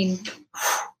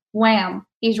 wham,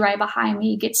 he's right behind me.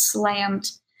 He gets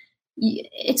slammed.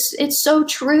 It's so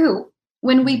true.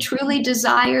 When we truly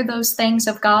desire those things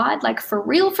of God, like for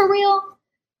real,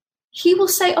 he will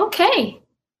say, "Okay,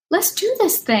 let's do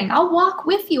this thing. I'll walk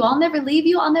with you. I'll never leave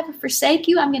you. I'll never forsake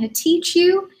you. I'm going to teach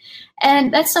you."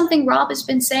 And that's something Rob has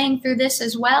been saying through this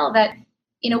as well, that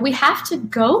we have to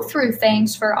go through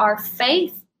things for our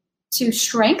faith to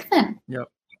strengthen. Yep.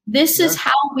 This is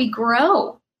how we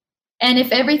grow. And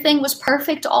if everything was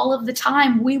perfect all of the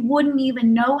time, we wouldn't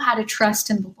even know how to trust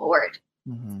in the Lord.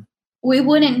 Mm-hmm. We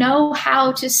wouldn't know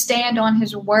how to stand on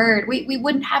his word. We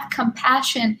wouldn't have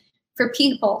compassion for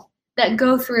people that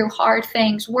go through hard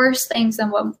things, worse things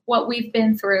than what we've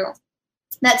been through.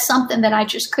 That's something that I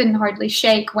just couldn't hardly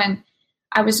shake when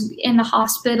I was in the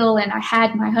hospital and I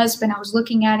had my husband. I was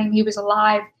looking at him. He was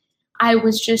alive. I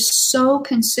was just so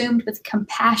consumed with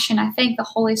compassion. I think the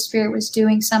Holy Spirit was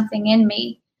doing something in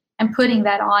me and putting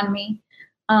that on me.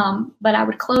 But I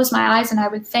would close my eyes and I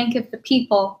would think of the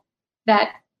people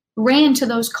that ran to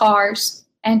those cars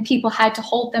and people had to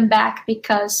hold them back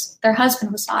because their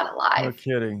husband was not alive. No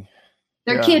kidding.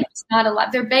 Their kid was not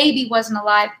alive. Their baby wasn't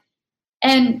alive.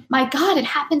 And my God, it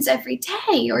happens every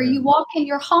day. Or you walk in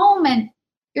your home and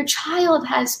your child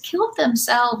has killed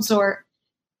themselves. Or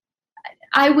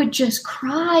I would just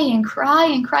cry and cry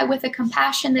and cry with a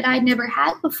compassion that I'd never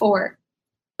had before.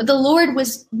 But the Lord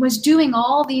was doing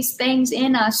all these things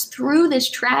in us through this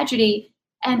tragedy.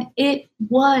 And it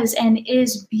was and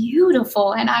is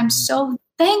beautiful. And I'm so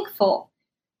thankful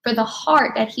for the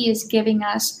heart that he is giving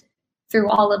us through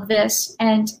all of this.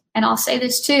 And I'll say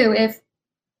this too,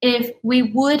 if we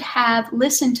would have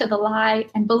listened to the lie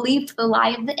and believed the lie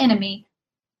of the enemy,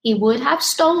 he would have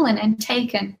stolen and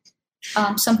taken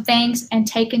some things and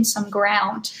taken some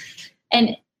ground.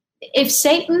 And if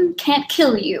Satan can't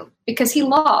kill you because he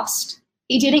lost,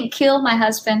 he didn't kill my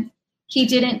husband, he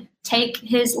didn't take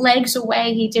his legs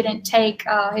away, he didn't take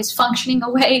his functioning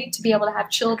away to be able to have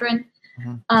children.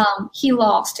 Mm-hmm. He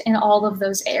lost in all of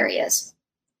those areas.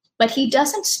 But he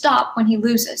doesn't stop when he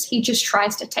loses. He just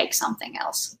tries to take something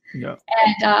else. Yeah.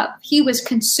 And he was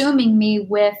consuming me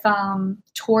with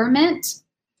torment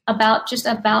about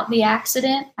the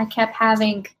accident. I kept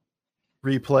having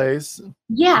replays.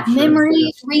 Yeah,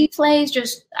 memories, replays.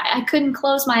 Just I couldn't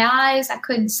close my eyes. I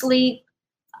couldn't sleep.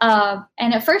 And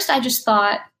at first I just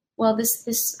thought, well,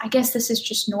 this I guess this is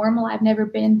just normal. I've never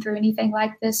been through anything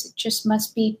like this. It just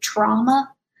must be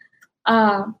trauma.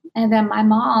 And then my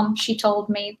mom, she told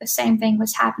me the same thing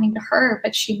was happening to her,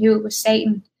 but she knew it was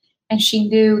Satan. And she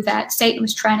knew that Satan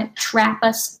was trying to trap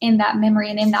us in that memory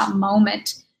and in that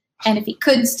moment. And if he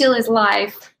couldn't steal his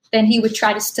life, then he would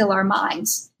try to steal our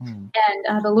minds. And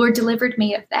the Lord delivered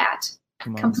me of that.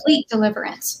 Complete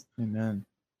deliverance. Amen.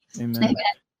 Amen.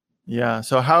 Yeah.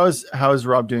 So how is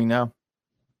Rob doing now?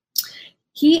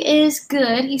 He is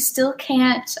good. He still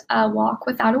can't walk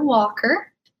without a walker.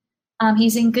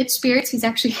 He's in good spirits. He's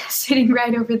actually sitting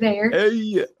right over there.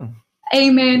 Hey.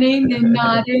 Amening and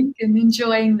nodding and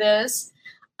enjoying this.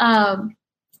 Another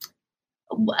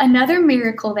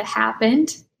miracle that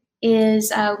happened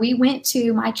is we went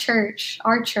to my church,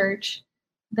 our church,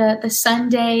 the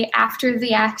Sunday after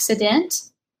the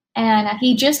accident. And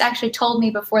he just actually told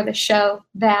me before the show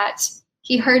that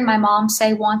he heard my mom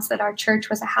say once that our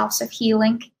church was a house of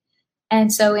healing.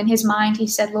 And so in his mind, he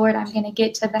said, Lord, I'm going to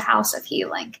get to the house of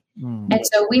healing. And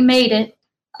so we made it.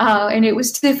 And it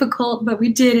was difficult, but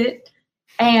we did it.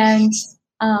 And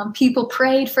people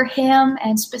prayed for him.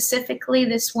 And specifically,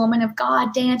 this woman of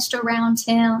God danced around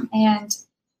him. And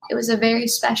it was a very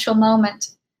special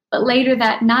moment. But later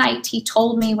that night, he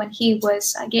told me when he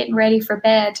was getting ready for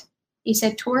bed, he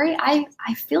said, Tori, I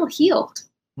feel healed.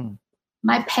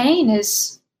 My pain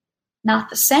is not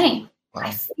the same. Wow.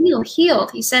 I feel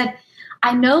healed. He said,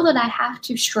 I know that I have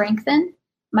to strengthen.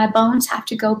 My bones have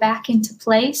to go back into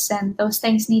place and those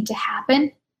things need to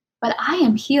happen, but I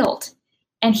am healed.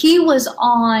 And he was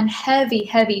on heavy,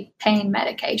 heavy pain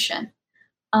medication.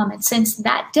 And since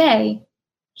that day,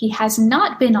 he has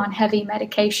not been on heavy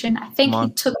medication. I think he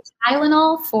took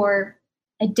Tylenol for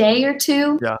a day or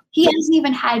two. Yeah. He hasn't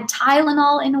even had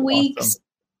Tylenol in weeks. Awesome.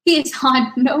 He is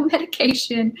on no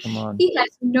medication. He has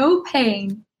no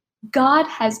pain. God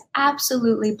has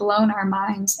absolutely blown our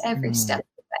minds every step of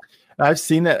the way. I've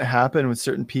seen that happen with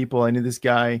certain people. I knew this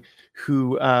guy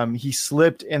who he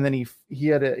slipped and then he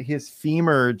had his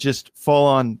femur just full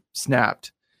on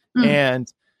snapped.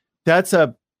 And that's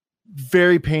a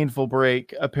very painful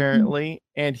break apparently.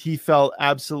 And he felt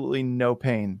absolutely no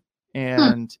pain.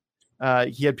 And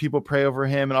he had people pray over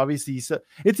him. And obviously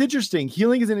it's interesting.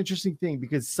 Healing is an interesting thing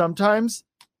because sometimes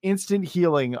instant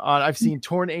healing I've seen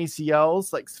torn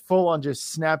ACLs, like full on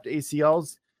just snapped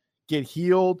ACLs get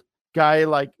healed. Guy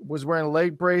like was wearing a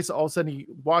leg brace. All of a sudden he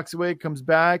walks away, comes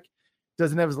back,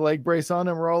 doesn't have his leg brace on.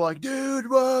 And we're all like, dude,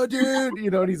 whoa, dude,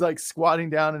 and he's like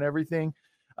squatting down and everything.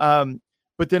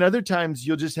 But But then other times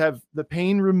you'll just have the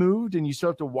pain removed and you still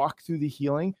have to walk through the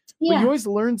healing. Yeah. But you always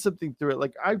learn something through it.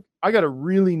 Like I got a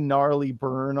really gnarly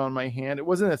burn on my hand. It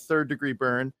wasn't a 3rd-degree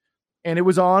burn, and it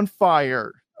was on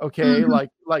fire. Okay. Mhm.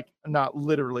 Like not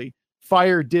literally.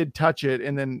 Fire did touch it,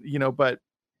 and then, but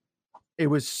it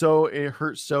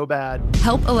hurt so bad.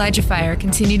 Help ElijahFire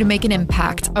continue to make an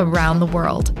impact around the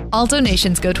world. All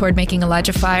donations go toward making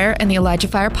ElijahFire and the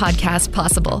ElijahFire podcast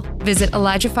possible. Visit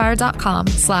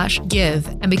ElijahFire.com/give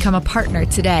and become a partner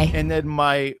today. And then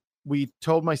we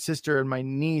told my sister, and my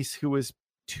niece, who was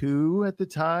 2 at the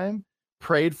time,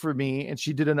 prayed for me, and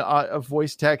she did a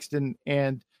voice text and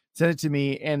sent it to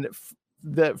me. And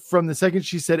from the second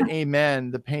she said amen,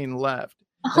 the pain left.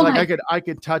 Oh, And I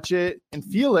could touch it and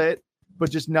feel it, but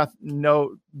just nothing.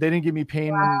 No, they didn't give me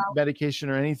pain medication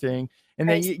or anything. And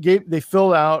they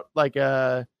filled out like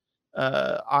a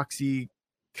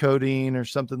oxycodone or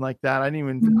something like that. I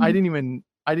didn't even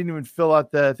fill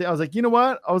out the thing. I was like, you know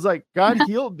what? I was like, God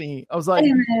healed me. I was like,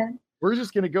 Amen. We're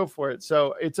just going to go for it.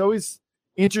 So it's always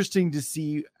interesting to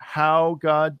see how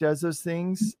God does those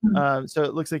things. So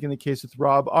it looks like in the case with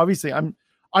Rob, obviously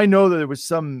I know that there was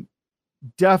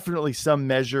definitely some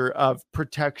measure of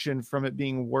protection from it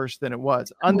being worse than it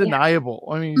was. Undeniable.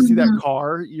 I mean, you see that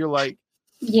car, you're like,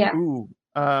 yeah. Ooh.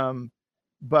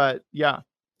 But yeah,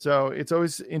 so it's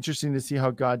always interesting to see how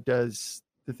God does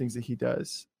the things that he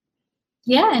does.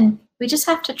 Yeah. And we just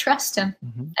have to trust him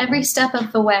every step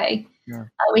of the way. Yeah.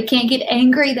 We can't get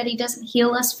angry that he doesn't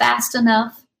heal us fast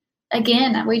enough.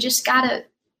 Again, we just got to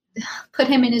put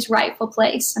him in his rightful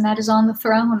place, and that is on the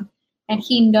throne. And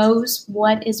he knows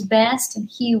what is best, and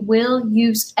he will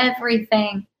use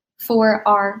everything for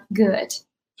our good.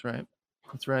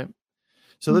 That's right.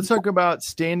 So let's talk about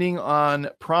standing on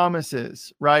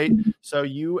promises, right? So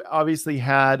you obviously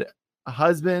had a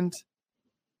husband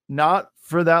not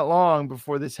for that long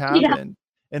before this happened. Yeah.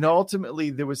 And ultimately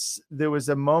there was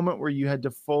a moment where you had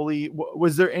to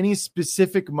was there any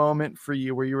specific moment for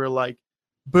you where you were like,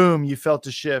 boom, you felt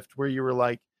a shift where you were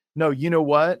like, no, you know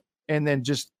what? And then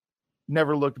just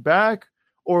never looked back?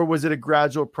 Or was it a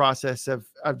gradual process of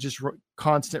just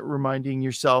constant reminding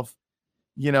yourself,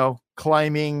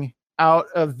 climbing out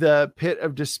of the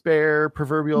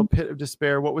proverbial pit of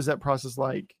despair? What was that process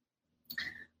like?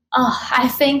 I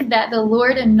think that the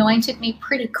Lord anointed me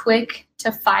pretty quick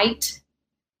to fight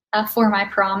for my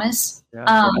promise.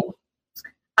 Yeah.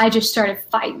 I just started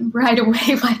fighting right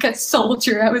away like a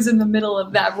soldier. I was in the middle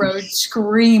of that road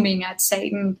screaming at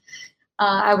Satan.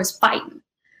 I was fighting.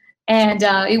 And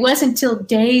it wasn't until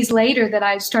days later that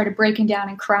I started breaking down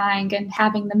and crying and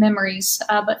having the memories.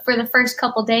 But for the first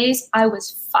couple days, I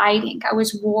was fighting. I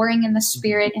was warring in the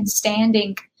spirit and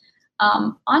standing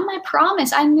on my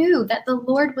promise. I knew that the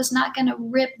Lord was not going to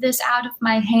rip this out of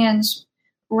my hands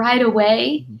right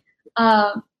away.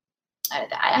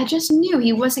 I just knew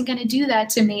he wasn't going to do that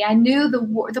to me. I knew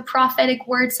the prophetic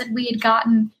words that we had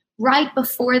gotten right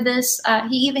before this.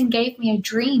 He even gave me a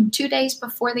dream 2 days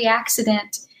before the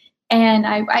accident. And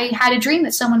I had a dream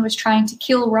that someone was trying to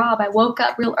kill Rob. I woke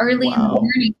up real early in the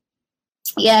morning.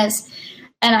 Yes.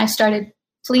 And I started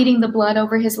pleading the blood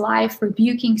over his life,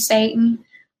 rebuking Satan.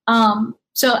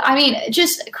 So, I mean,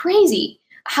 just crazy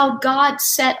how God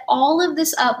set all of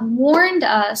this up, warned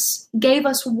us, gave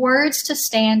us words to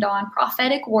stand on,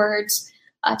 prophetic words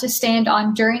to stand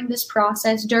on during this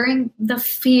process, during the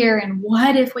fear and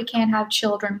what if we can't have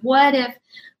children? What if,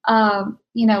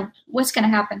 what's going to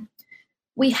happen?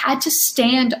 We had to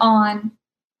stand on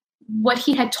what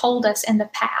he had told us in the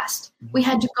past. We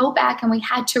had to go back and we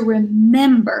had to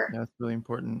remember. That's really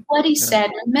important. What he said,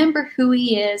 remember who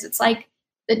he is. It's like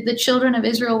the children of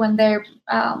Israel when they're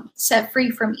set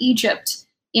free from Egypt.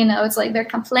 It's like they're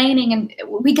complaining, and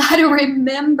we got to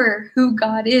remember who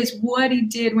God is, what he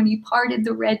did when he parted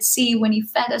the Red Sea, when he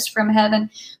fed us from heaven.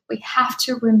 We have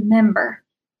to remember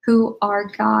who our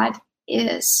God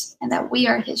is and that we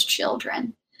are his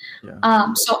children.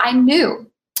 Yeah. So I knew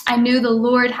the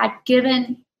Lord had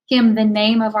given him the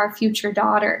name of our future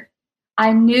daughter.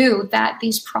 I knew that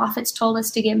these prophets told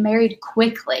us to get married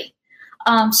quickly.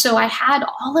 So I had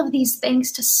all of these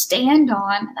things to stand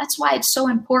on. That's why it's so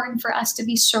important for us to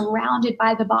be surrounded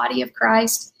by the body of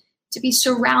Christ, to be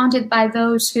surrounded by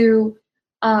those who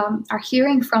are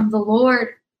hearing from the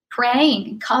Lord, praying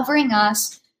and covering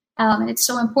us. And it's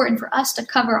so important for us to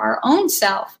cover our own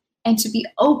self and to be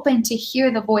open to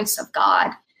hear the voice of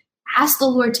God. Ask the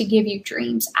Lord to give you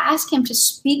dreams. Ask him to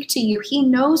speak to you. He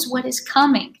knows what is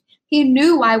coming. He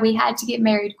knew why we had to get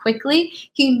married quickly.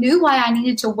 He knew why I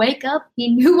needed to wake up. He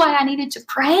knew why I needed to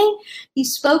pray. He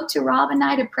spoke to Rob and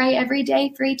I to pray every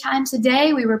day, 3 times a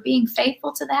day. We were being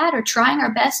faithful to that, or trying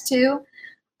our best to.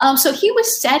 So he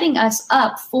was setting us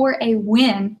up for a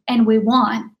win, and we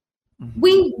won. Mm-hmm.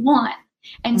 We won.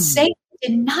 And Satan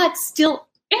did not steal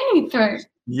anything.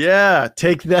 Yeah,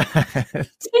 take that.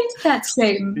 Take that,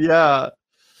 Satan. Yeah.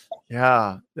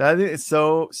 That is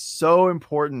so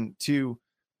important to,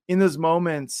 in those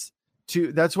moments,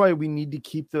 that's why we need to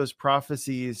keep those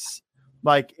prophecies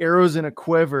like arrows in a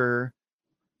quiver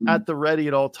at the ready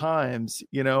at all times,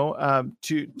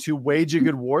 to wage a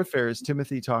good warfare, as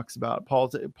Timothy talks about.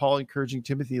 Paul encouraging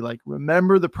Timothy, like,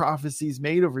 remember the prophecies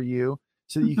made over you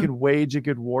so that you can wage a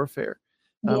good warfare.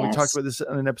 Yes. We talked about this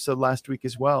on an episode last week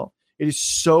as well. It is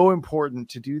so important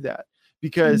to do that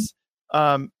because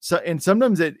and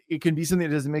sometimes it can be something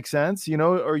that doesn't make sense,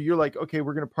 or you're like, okay,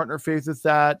 we're going to partner faith with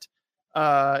that.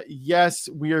 Yes,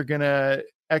 we are going to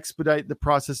expedite the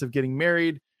process of getting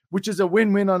married, which is a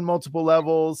win-win on multiple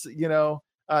levels,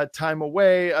 time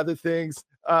away, other things,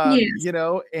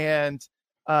 and,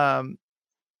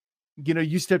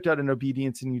 you stepped out in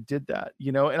obedience and you did that,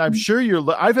 and I'm sure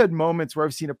I've had moments where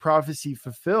I've seen a prophecy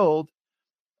fulfilled,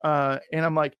 and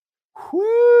I'm like,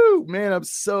 whoo, man, I'm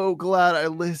so glad I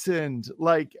listened.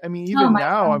 Like, I mean, even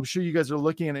now, God. I'm sure you guys are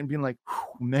looking at it and being like,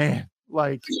 man,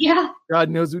 like, God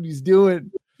knows what he's doing.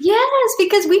 Yes,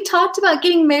 because we talked about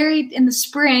getting married in the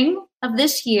spring of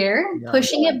this year,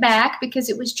 pushing it back because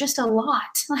it was just a lot.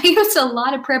 Like, it was a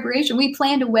lot of preparation. We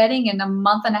planned a wedding in a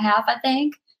month and a half, I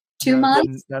think. 2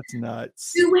 months. That's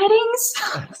nuts. 2 weddings.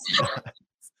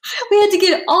 We had to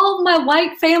get all my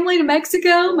white family to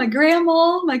Mexico, my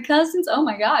grandma, my cousins. Oh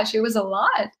my gosh, it was a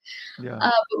lot. Yeah.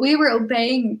 But we were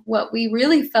obeying what we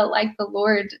really felt like the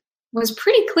Lord was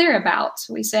pretty clear about.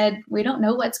 We said, we don't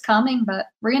know what's coming, but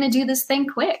we're going to do this thing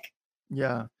quick.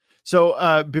 Yeah.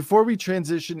 So before we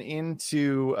transition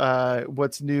into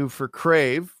what's new for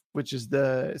Crave, which is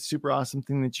the super awesome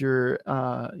thing that you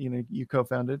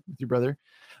co-founded with your brother,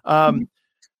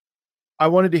 I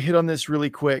wanted to hit on this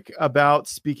really quick about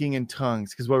speaking in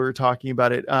tongues, because while we were talking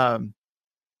about it, I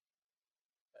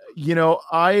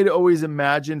had always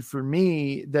imagined for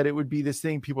me that it would be this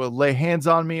thing, people would lay hands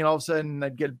on me and all of a sudden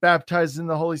I'd get baptized in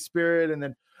the Holy Spirit and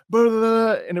then blah, blah,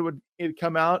 blah, and it'd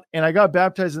come out, and I got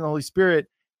baptized in the Holy Spirit.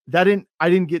 I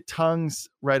didn't get tongues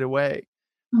right away.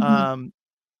 And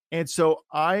so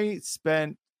I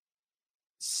spent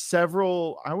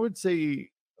I would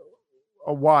say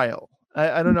a while.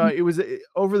 I don't know. It was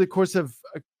over the course of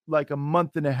like a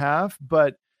month and a half,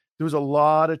 but there was a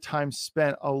lot of time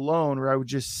spent alone where I would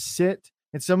just sit.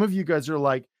 And some of you guys are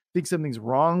like, think something's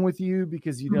wrong with you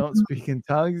because you don't speak in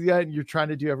tongues yet. And you're trying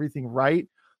to do everything right.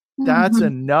 That's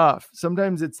enough.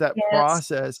 Sometimes it's that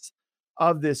process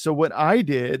of this. So what I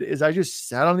did is I just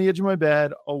sat on the edge of my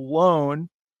bed alone,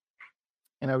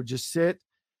 and I would just sit,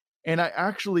 and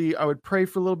I would pray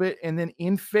for a little bit. And then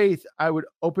in faith, I would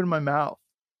open my mouth.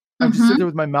 I just sit there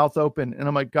with my mouth open, and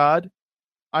I'm like, God,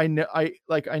 I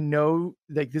know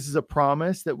like this is a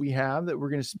promise that we have, that we're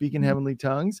going to speak in heavenly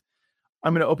tongues.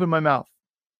 I'm going to open my mouth,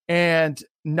 and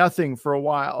nothing for a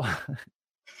while,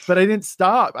 but I didn't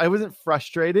stop. I wasn't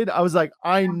frustrated. I was like,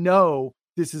 I know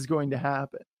this is going to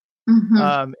happen.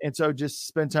 And so just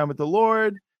spend time with the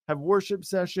Lord, have worship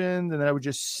sessions, and then I would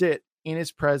just sit in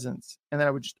his presence, and then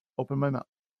I would just open my mouth.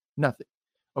 Nothing.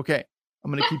 Okay,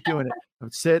 I'm going to keep doing it. I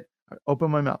would sit, I would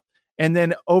open my mouth. And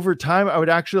then over time, I would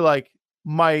actually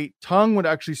my tongue would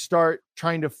actually start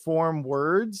trying to form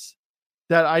words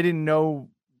that I didn't know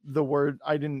the word.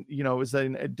 I didn't, it was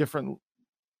in it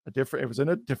was in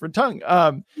a different tongue.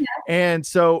 And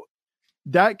so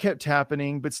that kept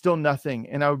happening, but still nothing.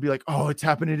 And I would be like, oh, it's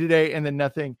happening today. And then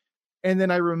nothing. And then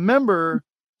I remember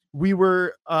we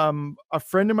were, a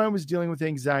friend of mine was dealing with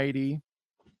anxiety.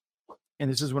 And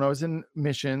this is when I was in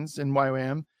missions in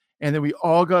YWAM. And then we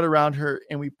all got around her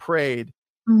and we prayed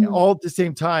all at the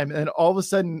same time. And all of a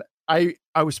sudden I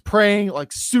was praying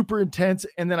like super intense.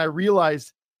 And then I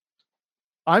realized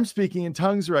I'm speaking in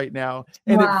tongues right now.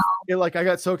 And it I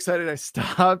got so excited, I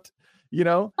stopped,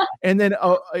 and then,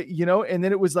 and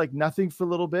then it was like nothing for a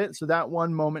little bit. So that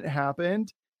one moment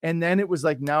happened. And then it was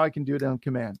like, now I can do it on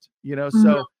command,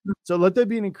 so let that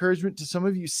be an encouragement to some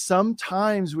of you.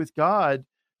 Sometimes with God,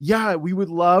 I would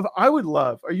love,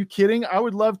 are you kidding? I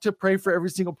would love to pray for every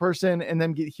single person and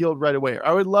then get healed right away.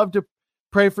 I would love to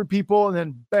pray for people and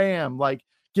then bam, like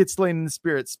get slain in the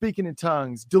spirit, speaking in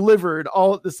tongues, delivered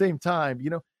all at the same time.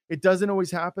 It doesn't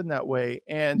always happen that way.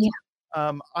 And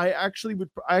I actually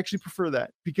prefer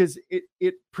that, because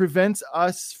it prevents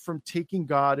us from taking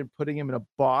God and putting him in a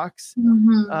box,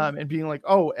 and being like,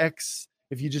 oh, X,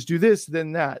 if you just do this,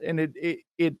 then that. And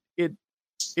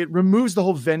it removes the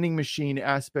whole vending machine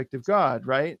aspect of God.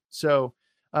 Right. So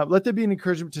let that be an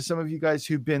encouragement to some of you guys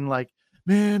who've been like,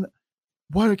 man,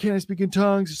 why can't I speak in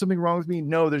tongues? Is something wrong with me?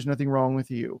 No, there's nothing wrong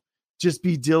with you. Just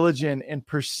be diligent and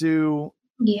pursue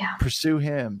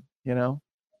him, you know?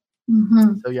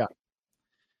 Mm-hmm. So yeah.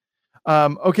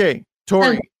 Okay,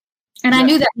 Tori. And I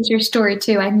knew that was your story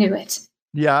too. I knew it.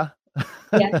 Yeah.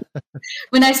 Yeah.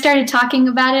 When I started talking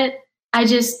about it, I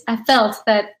felt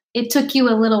that it took you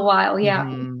a little while. Yeah.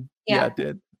 Mm-hmm. Yeah, it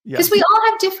did. Because we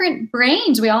all have different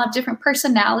brains. We all have different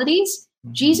personalities.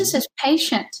 Mm-hmm. Jesus is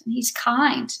patient. He's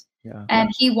kind. Yeah. And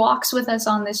he walks with us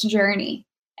on this journey.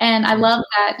 And I love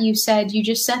that you said you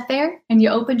just sat there and you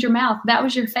opened your mouth. That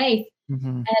was your faith. Mm-hmm.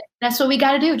 And that's what we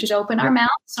got to do. Just open our mouth.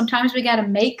 Sometimes we got to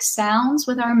make sounds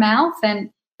with our mouth. And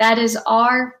that is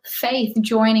our faith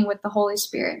joining with the Holy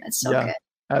Spirit. That's so good.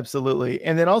 Absolutely.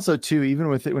 And then also too, even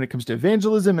with it, when it comes to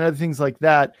evangelism and other things like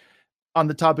that, on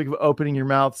the topic of opening your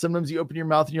mouth, sometimes you open your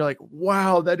mouth and you're like,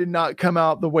 wow, that did not come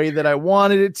out the way that I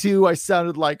wanted it to. I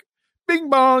sounded like bing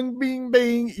bong, bing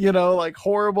bing, like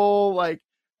horrible. Like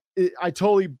I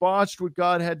totally botched what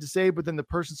God had to say, but then the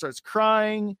person starts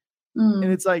crying.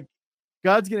 And it's like,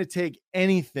 God's going to take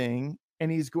anything and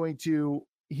he's going to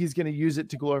use it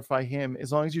to glorify him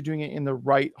as long as you're doing it in the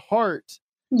right heart.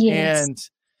 Yes.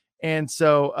 And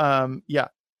so,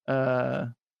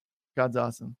 God's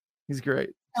awesome. He's great.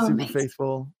 Super amazing.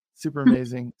 Faithful, super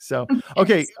amazing. So,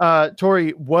 okay.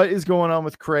 Tori, what is going on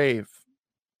with Crave?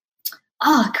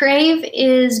 Crave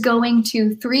is going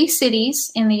to 3 cities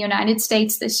in the United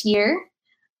States this year.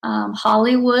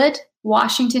 Hollywood,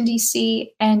 Washington,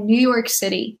 D.C., and New York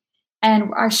City.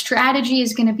 And our strategy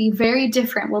is going to be very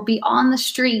different. We'll be on the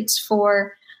streets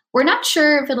we're not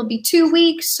sure if it'll be 2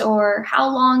 weeks or how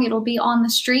long it'll be on the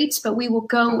streets, but we will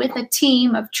go with a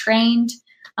team of trained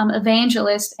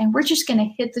evangelists, and we're just going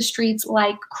to hit the streets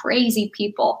like crazy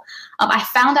people. I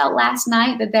found out last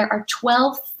night that there are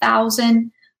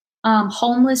 12,000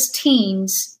 homeless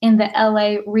teens in the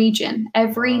LA region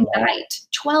every night.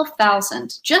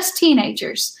 12,000, just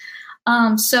teenagers.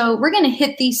 So we're going to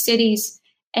hit these cities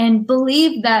and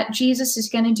believe that Jesus is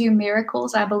going to do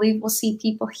miracles. I believe we'll see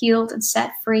people healed and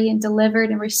set free and delivered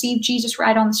and receive Jesus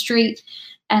right on the street.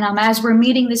 And as we're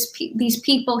meeting these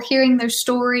people, hearing their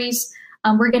stories,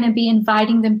 we're going to be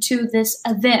inviting them to this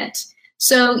event.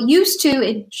 So used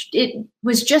to, it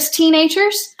was just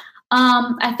teenagers.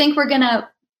 I think we're going to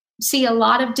see a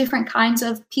lot of different kinds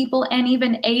of people and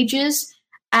even ages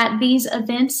at these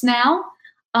events now.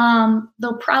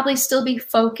 They'll probably still be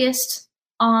focused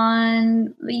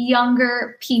on the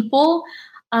younger people,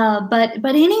 but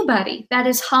anybody that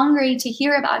is hungry to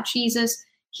hear about Jesus,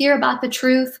 hear about the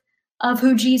truth of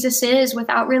who Jesus is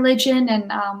without religion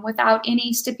and without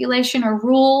any stipulation or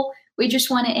rule. We just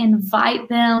want to invite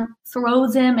them, throw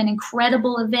them an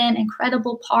incredible event,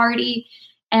 incredible party,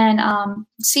 and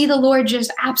see the Lord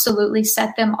just absolutely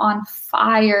set them on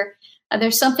fire.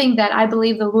 There's something that I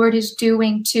believe the Lord is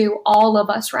doing to all of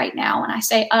us right now. When I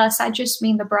say us, I just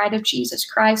mean the bride of Jesus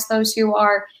Christ, those who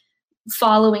are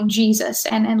following Jesus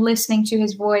and listening to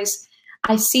his voice.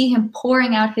 I see him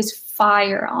pouring out his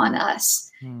fire on us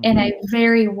in a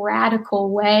very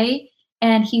radical way.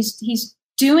 And he's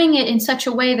doing it in such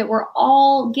a way that we're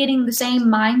all getting the same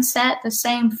mindset, the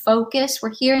same focus.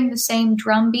 We're hearing the same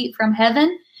drumbeat from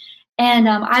heaven. And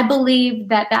I believe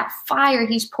that fire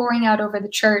he's pouring out over the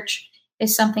church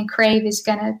is something Crave is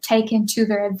going to take into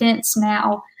their events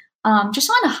now, just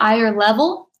on a higher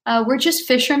level. We're just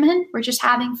fishermen. We're just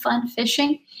having fun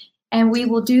fishing. And we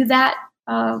will do that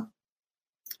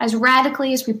as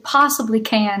radically as we possibly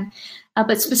can.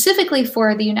 But specifically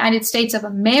for the United States of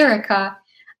America,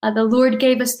 the Lord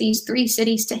gave us these 3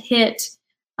 cities to hit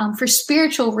for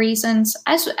spiritual reasons,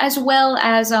 as well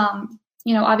as,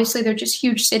 obviously they're just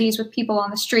huge cities with people on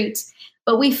the streets.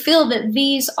 But we feel that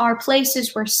these are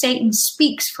places where Satan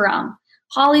speaks from.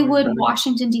 Hollywood,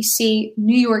 Washington, D.C.,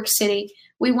 New York City.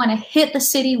 We want to hit the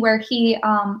city where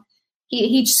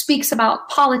he speaks about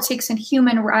politics and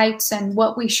human rights and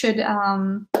what we should,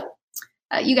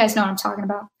 you guys know what I'm talking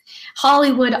about.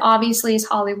 Hollywood obviously is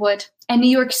Hollywood, and New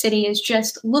York City is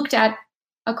just looked at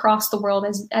across the world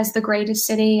as the greatest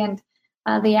city, and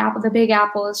the Big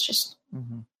Apple is just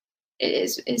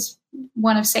is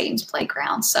one of Satan's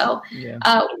playgrounds. So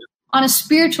on a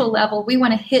spiritual level, we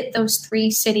want to hit those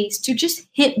 3 cities to just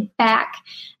hit back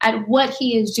at what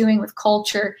he is doing with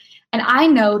culture. And I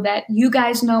know that you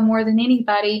guys know more than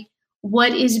anybody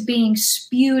what is being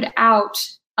spewed out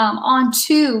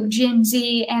onto Gen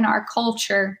Z and our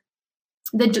culture.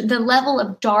 The level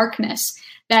of darkness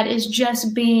that is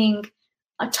just being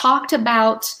talked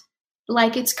about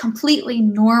like it's completely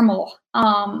normal.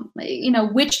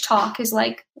 Witch talk is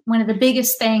like one of the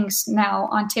biggest things now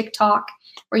on TikTok,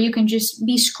 where you can just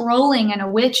be scrolling and a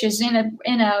witch is in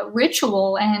a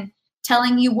ritual and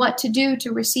telling you what to do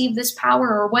to receive this power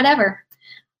or whatever.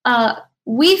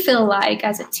 We feel like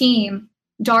as a team,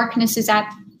 darkness is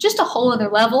at just a whole other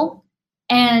level.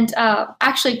 And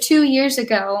actually 2 years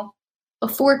ago,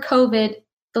 before COVID,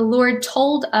 the Lord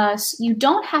told us, you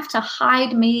don't have to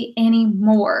hide me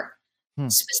anymore.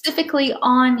 Specifically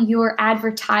on your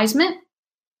advertisement.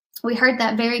 We heard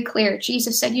that very clear.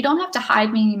 Jesus said, you don't have to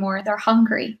hide me anymore. They're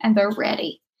hungry and they're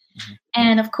ready. Mm-hmm.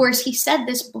 And of course, he said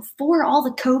this before all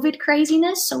the COVID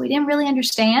craziness, so we didn't really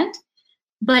understand.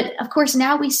 But of course,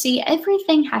 now we see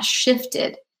everything has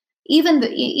shifted. Even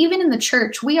in the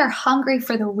church, we are hungry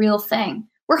for the real thing.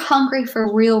 We're hungry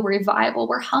for real revival.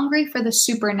 We're hungry for the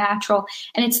supernatural.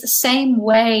 And it's the same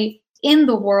way in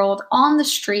the world, on the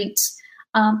streets.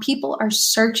 People are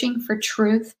searching for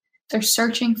truth. They're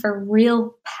searching for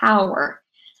real power.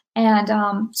 And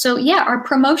our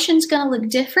promotion's going to look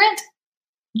different.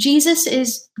 Jesus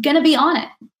is going to be on it.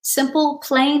 Simple,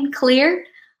 plain, clear.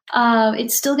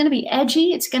 It's still going to be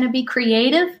edgy. It's going to be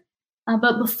creative.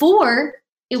 But before,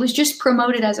 it was just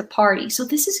promoted as a party. So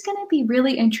this is going to be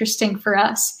really interesting for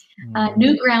us.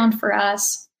 New ground for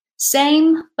us.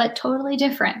 Same, but totally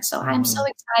different. So I'm so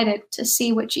excited to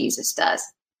see what Jesus does.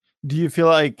 Do you feel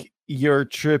like your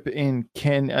trip to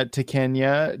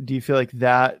Kenya, do you feel like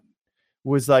that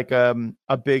was like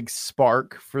a big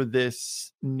spark for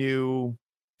this new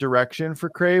direction for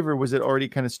Crave, or was it already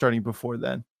kind of starting before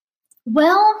then?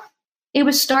 Well, it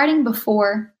was starting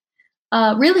before.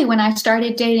 Really, when I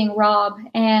started dating Rob,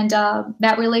 and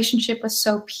that relationship was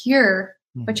so pure,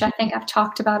 which I think I've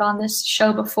talked about on this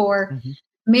show before,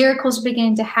 miracles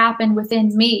began to happen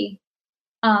within me.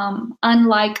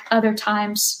 Unlike other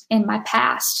times in my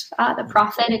past, the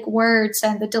prophetic words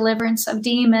and the deliverance of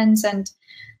demons, and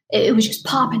it was just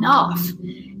popping off.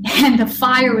 And the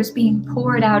fire was being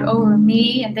poured out over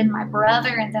me, and then my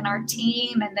brother, and then our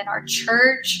team, and then our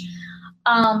church.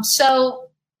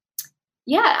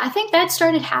 I think that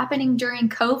started happening during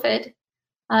COVID.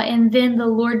 And then the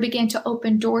Lord began to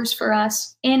open doors for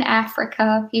us in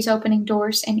Africa. He's opening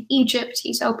doors in Egypt.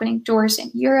 He's opening doors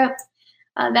in Europe.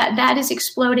 That is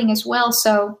exploding as well.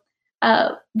 So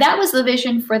that was the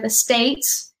vision for the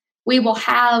States. We will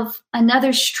have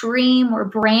another stream or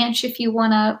branch, if you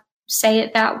want to say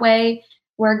it that way,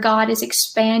 where God is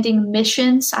expanding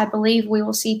missions. I believe we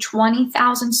will see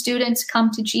 20,000 students come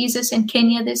to Jesus in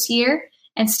Kenya this year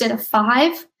instead of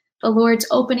 5. The Lord's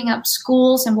opening up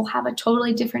schools, and we'll have a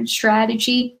totally different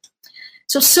strategy.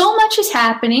 So much is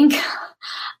happening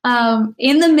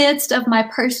in the midst of my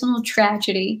personal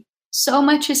tragedy. So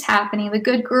much is happening. The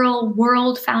Good Girl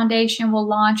World Foundation will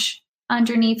launch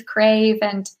underneath Crave,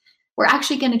 and we're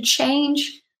actually going to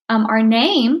change our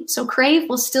name. So Crave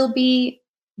will still be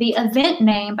the event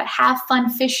name, but Have Fun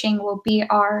Fishing will be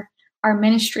our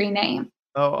ministry name.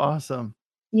 Oh, awesome.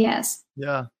 Yes.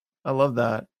 Yeah, I love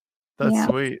that. That's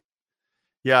sweet.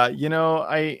 Yeah,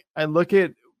 I look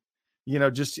at,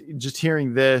 just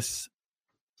hearing this,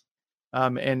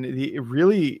 and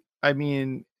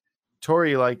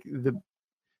Tori, like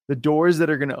the doors that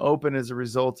are going to open as a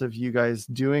result of you guys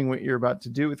doing what you're about to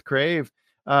do with Crave.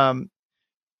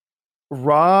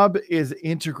 Rob is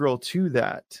integral to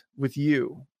that with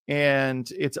you. And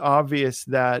it's obvious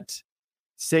that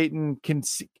Satan can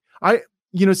see.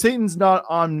 Satan's not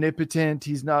omnipotent.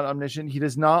 He's not omniscient. He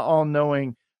does not all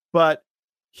knowing, but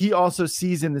he also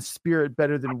sees in the spirit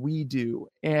better than we do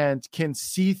and can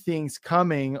see things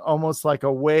coming almost like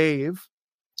a wave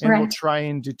and will try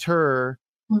and deter.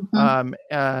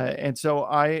 And so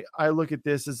I look at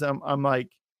this as I'm like,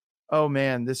 oh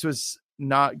man, this was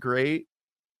not great.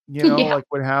 Like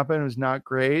what happened was not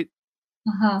great.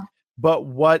 But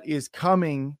what is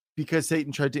coming, because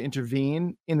Satan tried to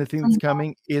intervene in the thing that's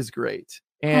coming, is great.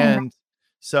 And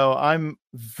so I'm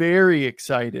very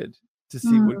excited to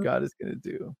see what God is going to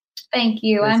do. Thank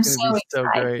you. I'm so excited. So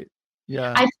great.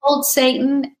 Yeah. I told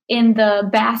Satan in the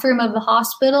bathroom of the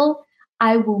hospital,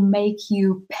 I will make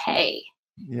you pay.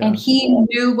 Yeah. And he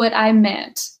knew what I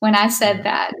meant when I said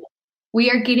that. We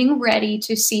are getting ready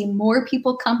to see more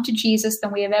people come to Jesus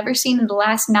than we have ever seen in the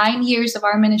last 9 years of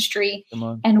our ministry.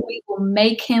 And we will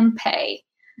make him pay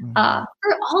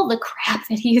for all the crap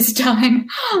that he has done.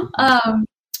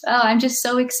 I'm just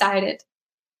so excited.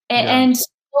 And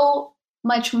so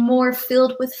much more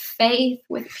filled with faith,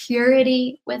 with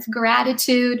purity, with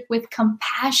gratitude, with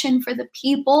compassion for the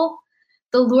people.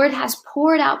 The Lord has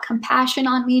poured out compassion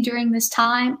on me during this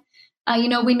time.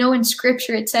 We know in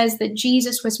scripture it says that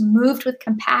Jesus was moved with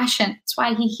compassion. That's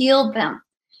why he healed them.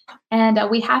 And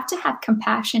we have to have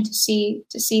compassion to see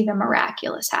the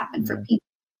miraculous happen for people.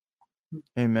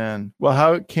 Amen. Well,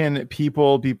 how can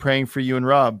people be praying for you and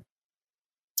Rob?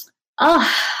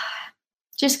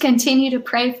 Just continue to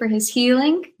pray for his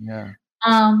healing. Yeah.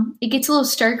 It gets a little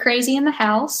stir crazy in the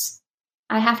house.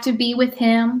 I have to be with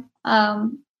him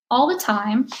all the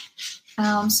time.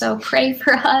 So pray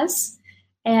for us.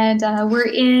 And we're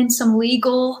in some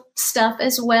legal stuff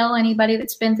as well. Anybody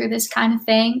that's been through this kind of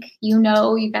thing, you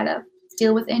got to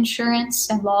deal with insurance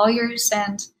and lawyers,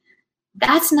 and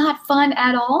that's not fun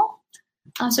at all.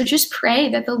 So just pray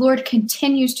that the Lord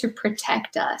continues to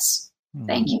protect us.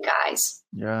 Thank you, guys.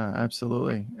 Yeah,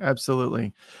 absolutely.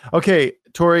 Absolutely. Okay,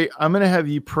 Tori, I'm going to have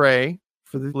you pray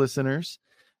for the listeners.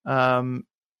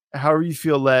 However you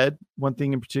feel led. One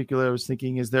thing in particular I was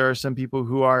thinking is there are some people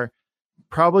who are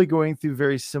probably going through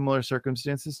very similar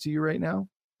circumstances to you right now,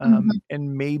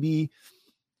 and maybe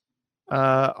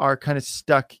are kind of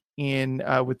stuck in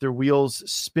with their wheels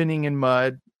spinning in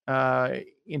mud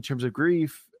in terms of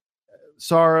grief,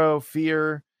 sorrow,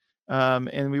 fear,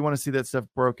 and we want to see that stuff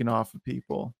broken off of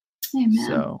people. Amen.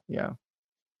 So, yeah.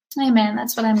 Amen.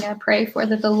 That's what I'm going to pray for,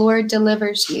 that the Lord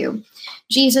delivers you.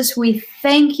 Jesus, we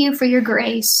thank you for your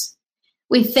grace.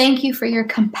 We thank you for your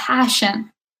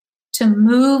compassion to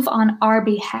move on our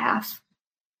behalf.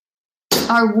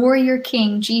 Our warrior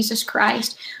king, Jesus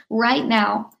Christ, right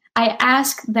now, I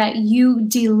ask that you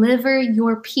deliver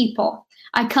your people.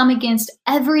 I come against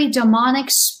every demonic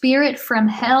spirit from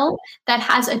hell that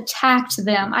has attacked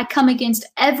them. I come against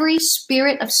every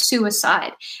spirit of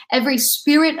suicide, every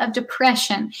spirit of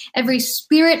depression, every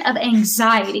spirit of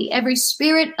anxiety, every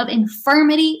spirit of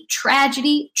infirmity,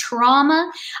 tragedy,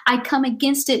 trauma. I come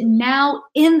against it now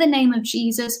in the name of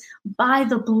Jesus, by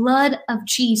the blood of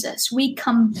Jesus. We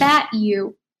combat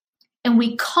you. And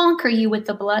we conquer you with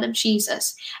the blood of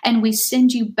Jesus. And we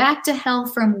send you back to hell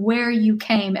from where you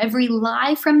came. Every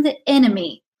lie from the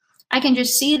enemy. I can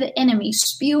just see the enemy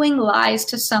spewing lies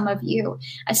to some of you.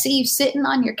 I see you sitting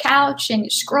on your couch and you're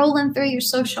scrolling through your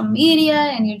social media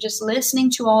and you're just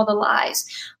listening to all the lies.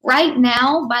 Right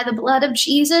now, by the blood of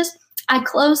Jesus, I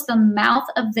close the mouth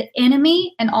of the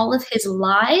enemy and all of his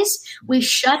lies. We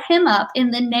shut him up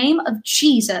in the name of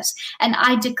Jesus. And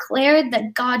I declare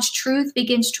that God's truth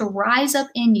begins to rise up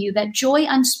in you, that joy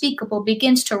unspeakable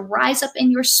begins to rise up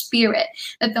in your spirit,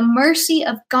 that the mercy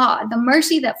of God, the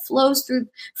mercy that flows through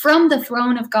from the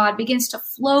throne of God begins to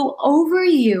flow over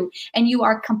you, and you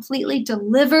are completely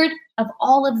delivered of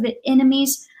all of the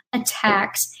enemy's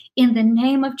attacks. In the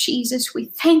name of Jesus, we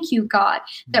thank you, God,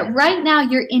 that right now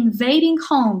you're invading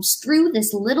homes through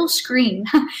this little screen.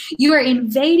 You are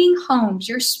invading homes.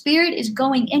 Your spirit is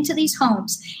going into these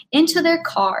homes, into their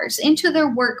cars, into their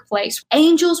workplace.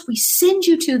 Angels, we send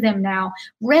you to them now.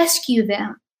 Rescue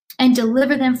them and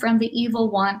deliver them from the evil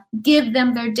one. Give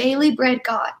them their daily bread,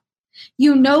 God.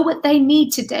 You know what they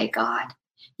need today, God.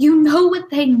 You know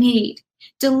what they need.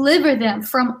 Deliver them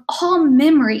from all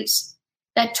memories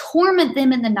that torment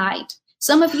them in the night.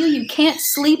 Some of you can't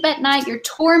sleep at night. You're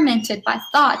tormented by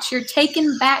thoughts. You're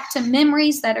taken back to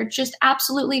memories that are just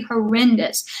absolutely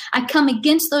horrendous. I come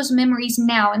against those memories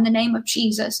now in the name of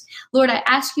Jesus. Lord, I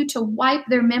ask you to wipe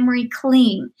their memory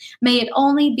clean. May it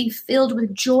only be filled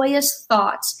with joyous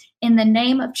thoughts in the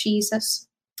name of Jesus.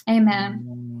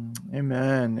 Amen.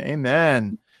 Amen.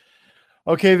 Amen.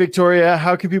 Okay, Victoria,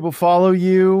 how can people follow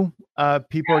you?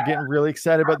 People are getting really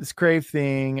excited about this Crave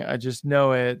thing. I just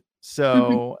know it.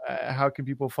 So how can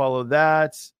people follow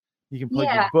that? You can plug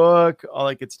your book, all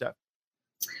that good stuff.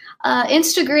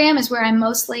 Instagram is where I'm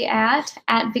mostly at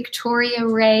Victoria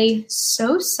Ray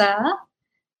Sosa.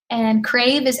 And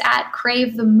Crave is at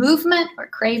Crave the Movement or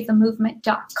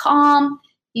cravethemovement.com.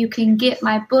 You can get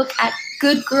my book at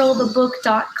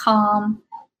goodgirlthebook.com.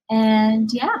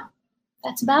 And yeah.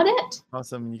 That's about it.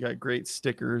 Awesome. You got great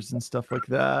stickers and stuff like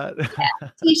that. Yeah,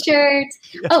 T-shirts.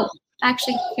 Yeah. Oh,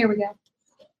 actually, here we go.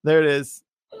 There it is.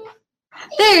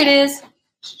 There it is.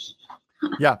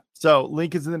 Yeah. So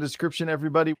link is in the description,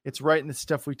 everybody. It's right in the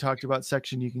stuff we talked about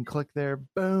section. You can click there.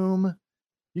 Boom.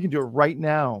 You can do it right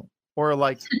now or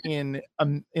like in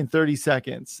 30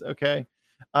 seconds. Okay.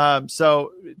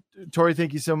 So Tori,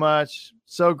 thank you so much.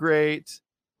 So great.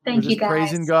 Thank you, guys.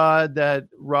 Praising God that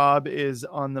Rob is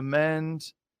on the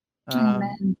mend,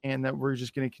 and that we're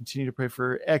just going to continue to pray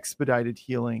for expedited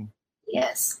healing.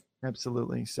 Yes.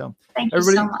 Absolutely. So thank you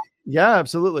so much. Yeah,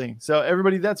 absolutely. So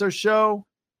everybody, that's our show.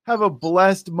 Have a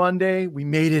blessed Monday. We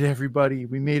made it, everybody.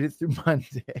 We made it through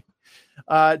Monday.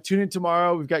 Tune in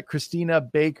tomorrow. We've got Christina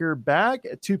Baker back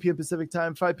at 2 p.m. Pacific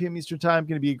time, 5 p.m. Eastern time.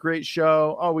 Going to be a great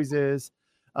show. Always is.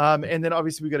 And then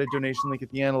obviously we got a donation link at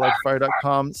the end,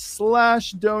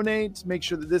 ElijahFire.com/donate. Make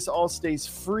sure that this all stays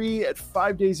free at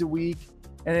 5 days a week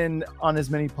and on as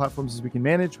many platforms as we can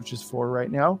manage, which is 4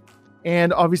 right now.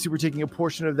 And obviously we're taking a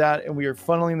portion of that and we are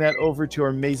funneling that over to our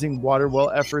amazing water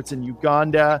well efforts in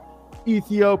Uganda,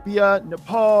 Ethiopia,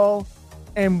 Nepal,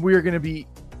 and we're going to be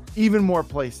even more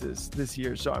places this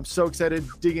year. So I'm so excited,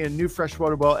 digging a new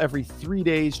freshwater well every 3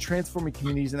 days, transforming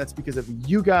communities. And that's because of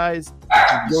you guys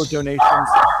and your donations.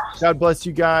 God bless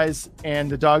you guys.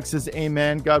 And the dog says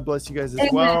amen. God bless you guys as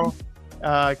well.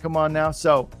 Come on now.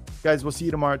 So guys, we'll see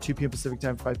you tomorrow at 2 p.m. Pacific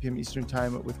time, 5 p.m. Eastern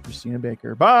time with Christina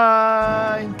Baker.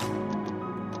 Bye.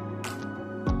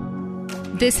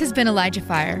 This has been Elijah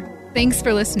Fire. Thanks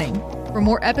for listening. For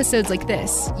more episodes like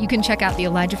this, you can check out the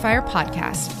Elijah Fire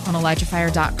podcast on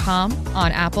ElijahFire.com,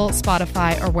 on Apple,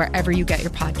 Spotify, or wherever you get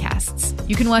your podcasts.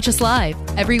 You can watch us live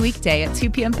every weekday at 2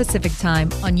 p.m. Pacific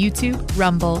time on YouTube,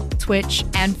 Rumble, Twitch,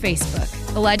 and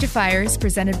Facebook. Elijah Fire is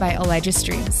presented by Elijah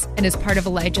Streams and is part of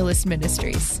Elijah List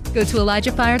Ministries. Go to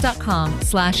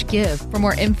ElijahFire.com/give for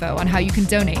more info on how you can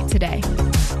donate today.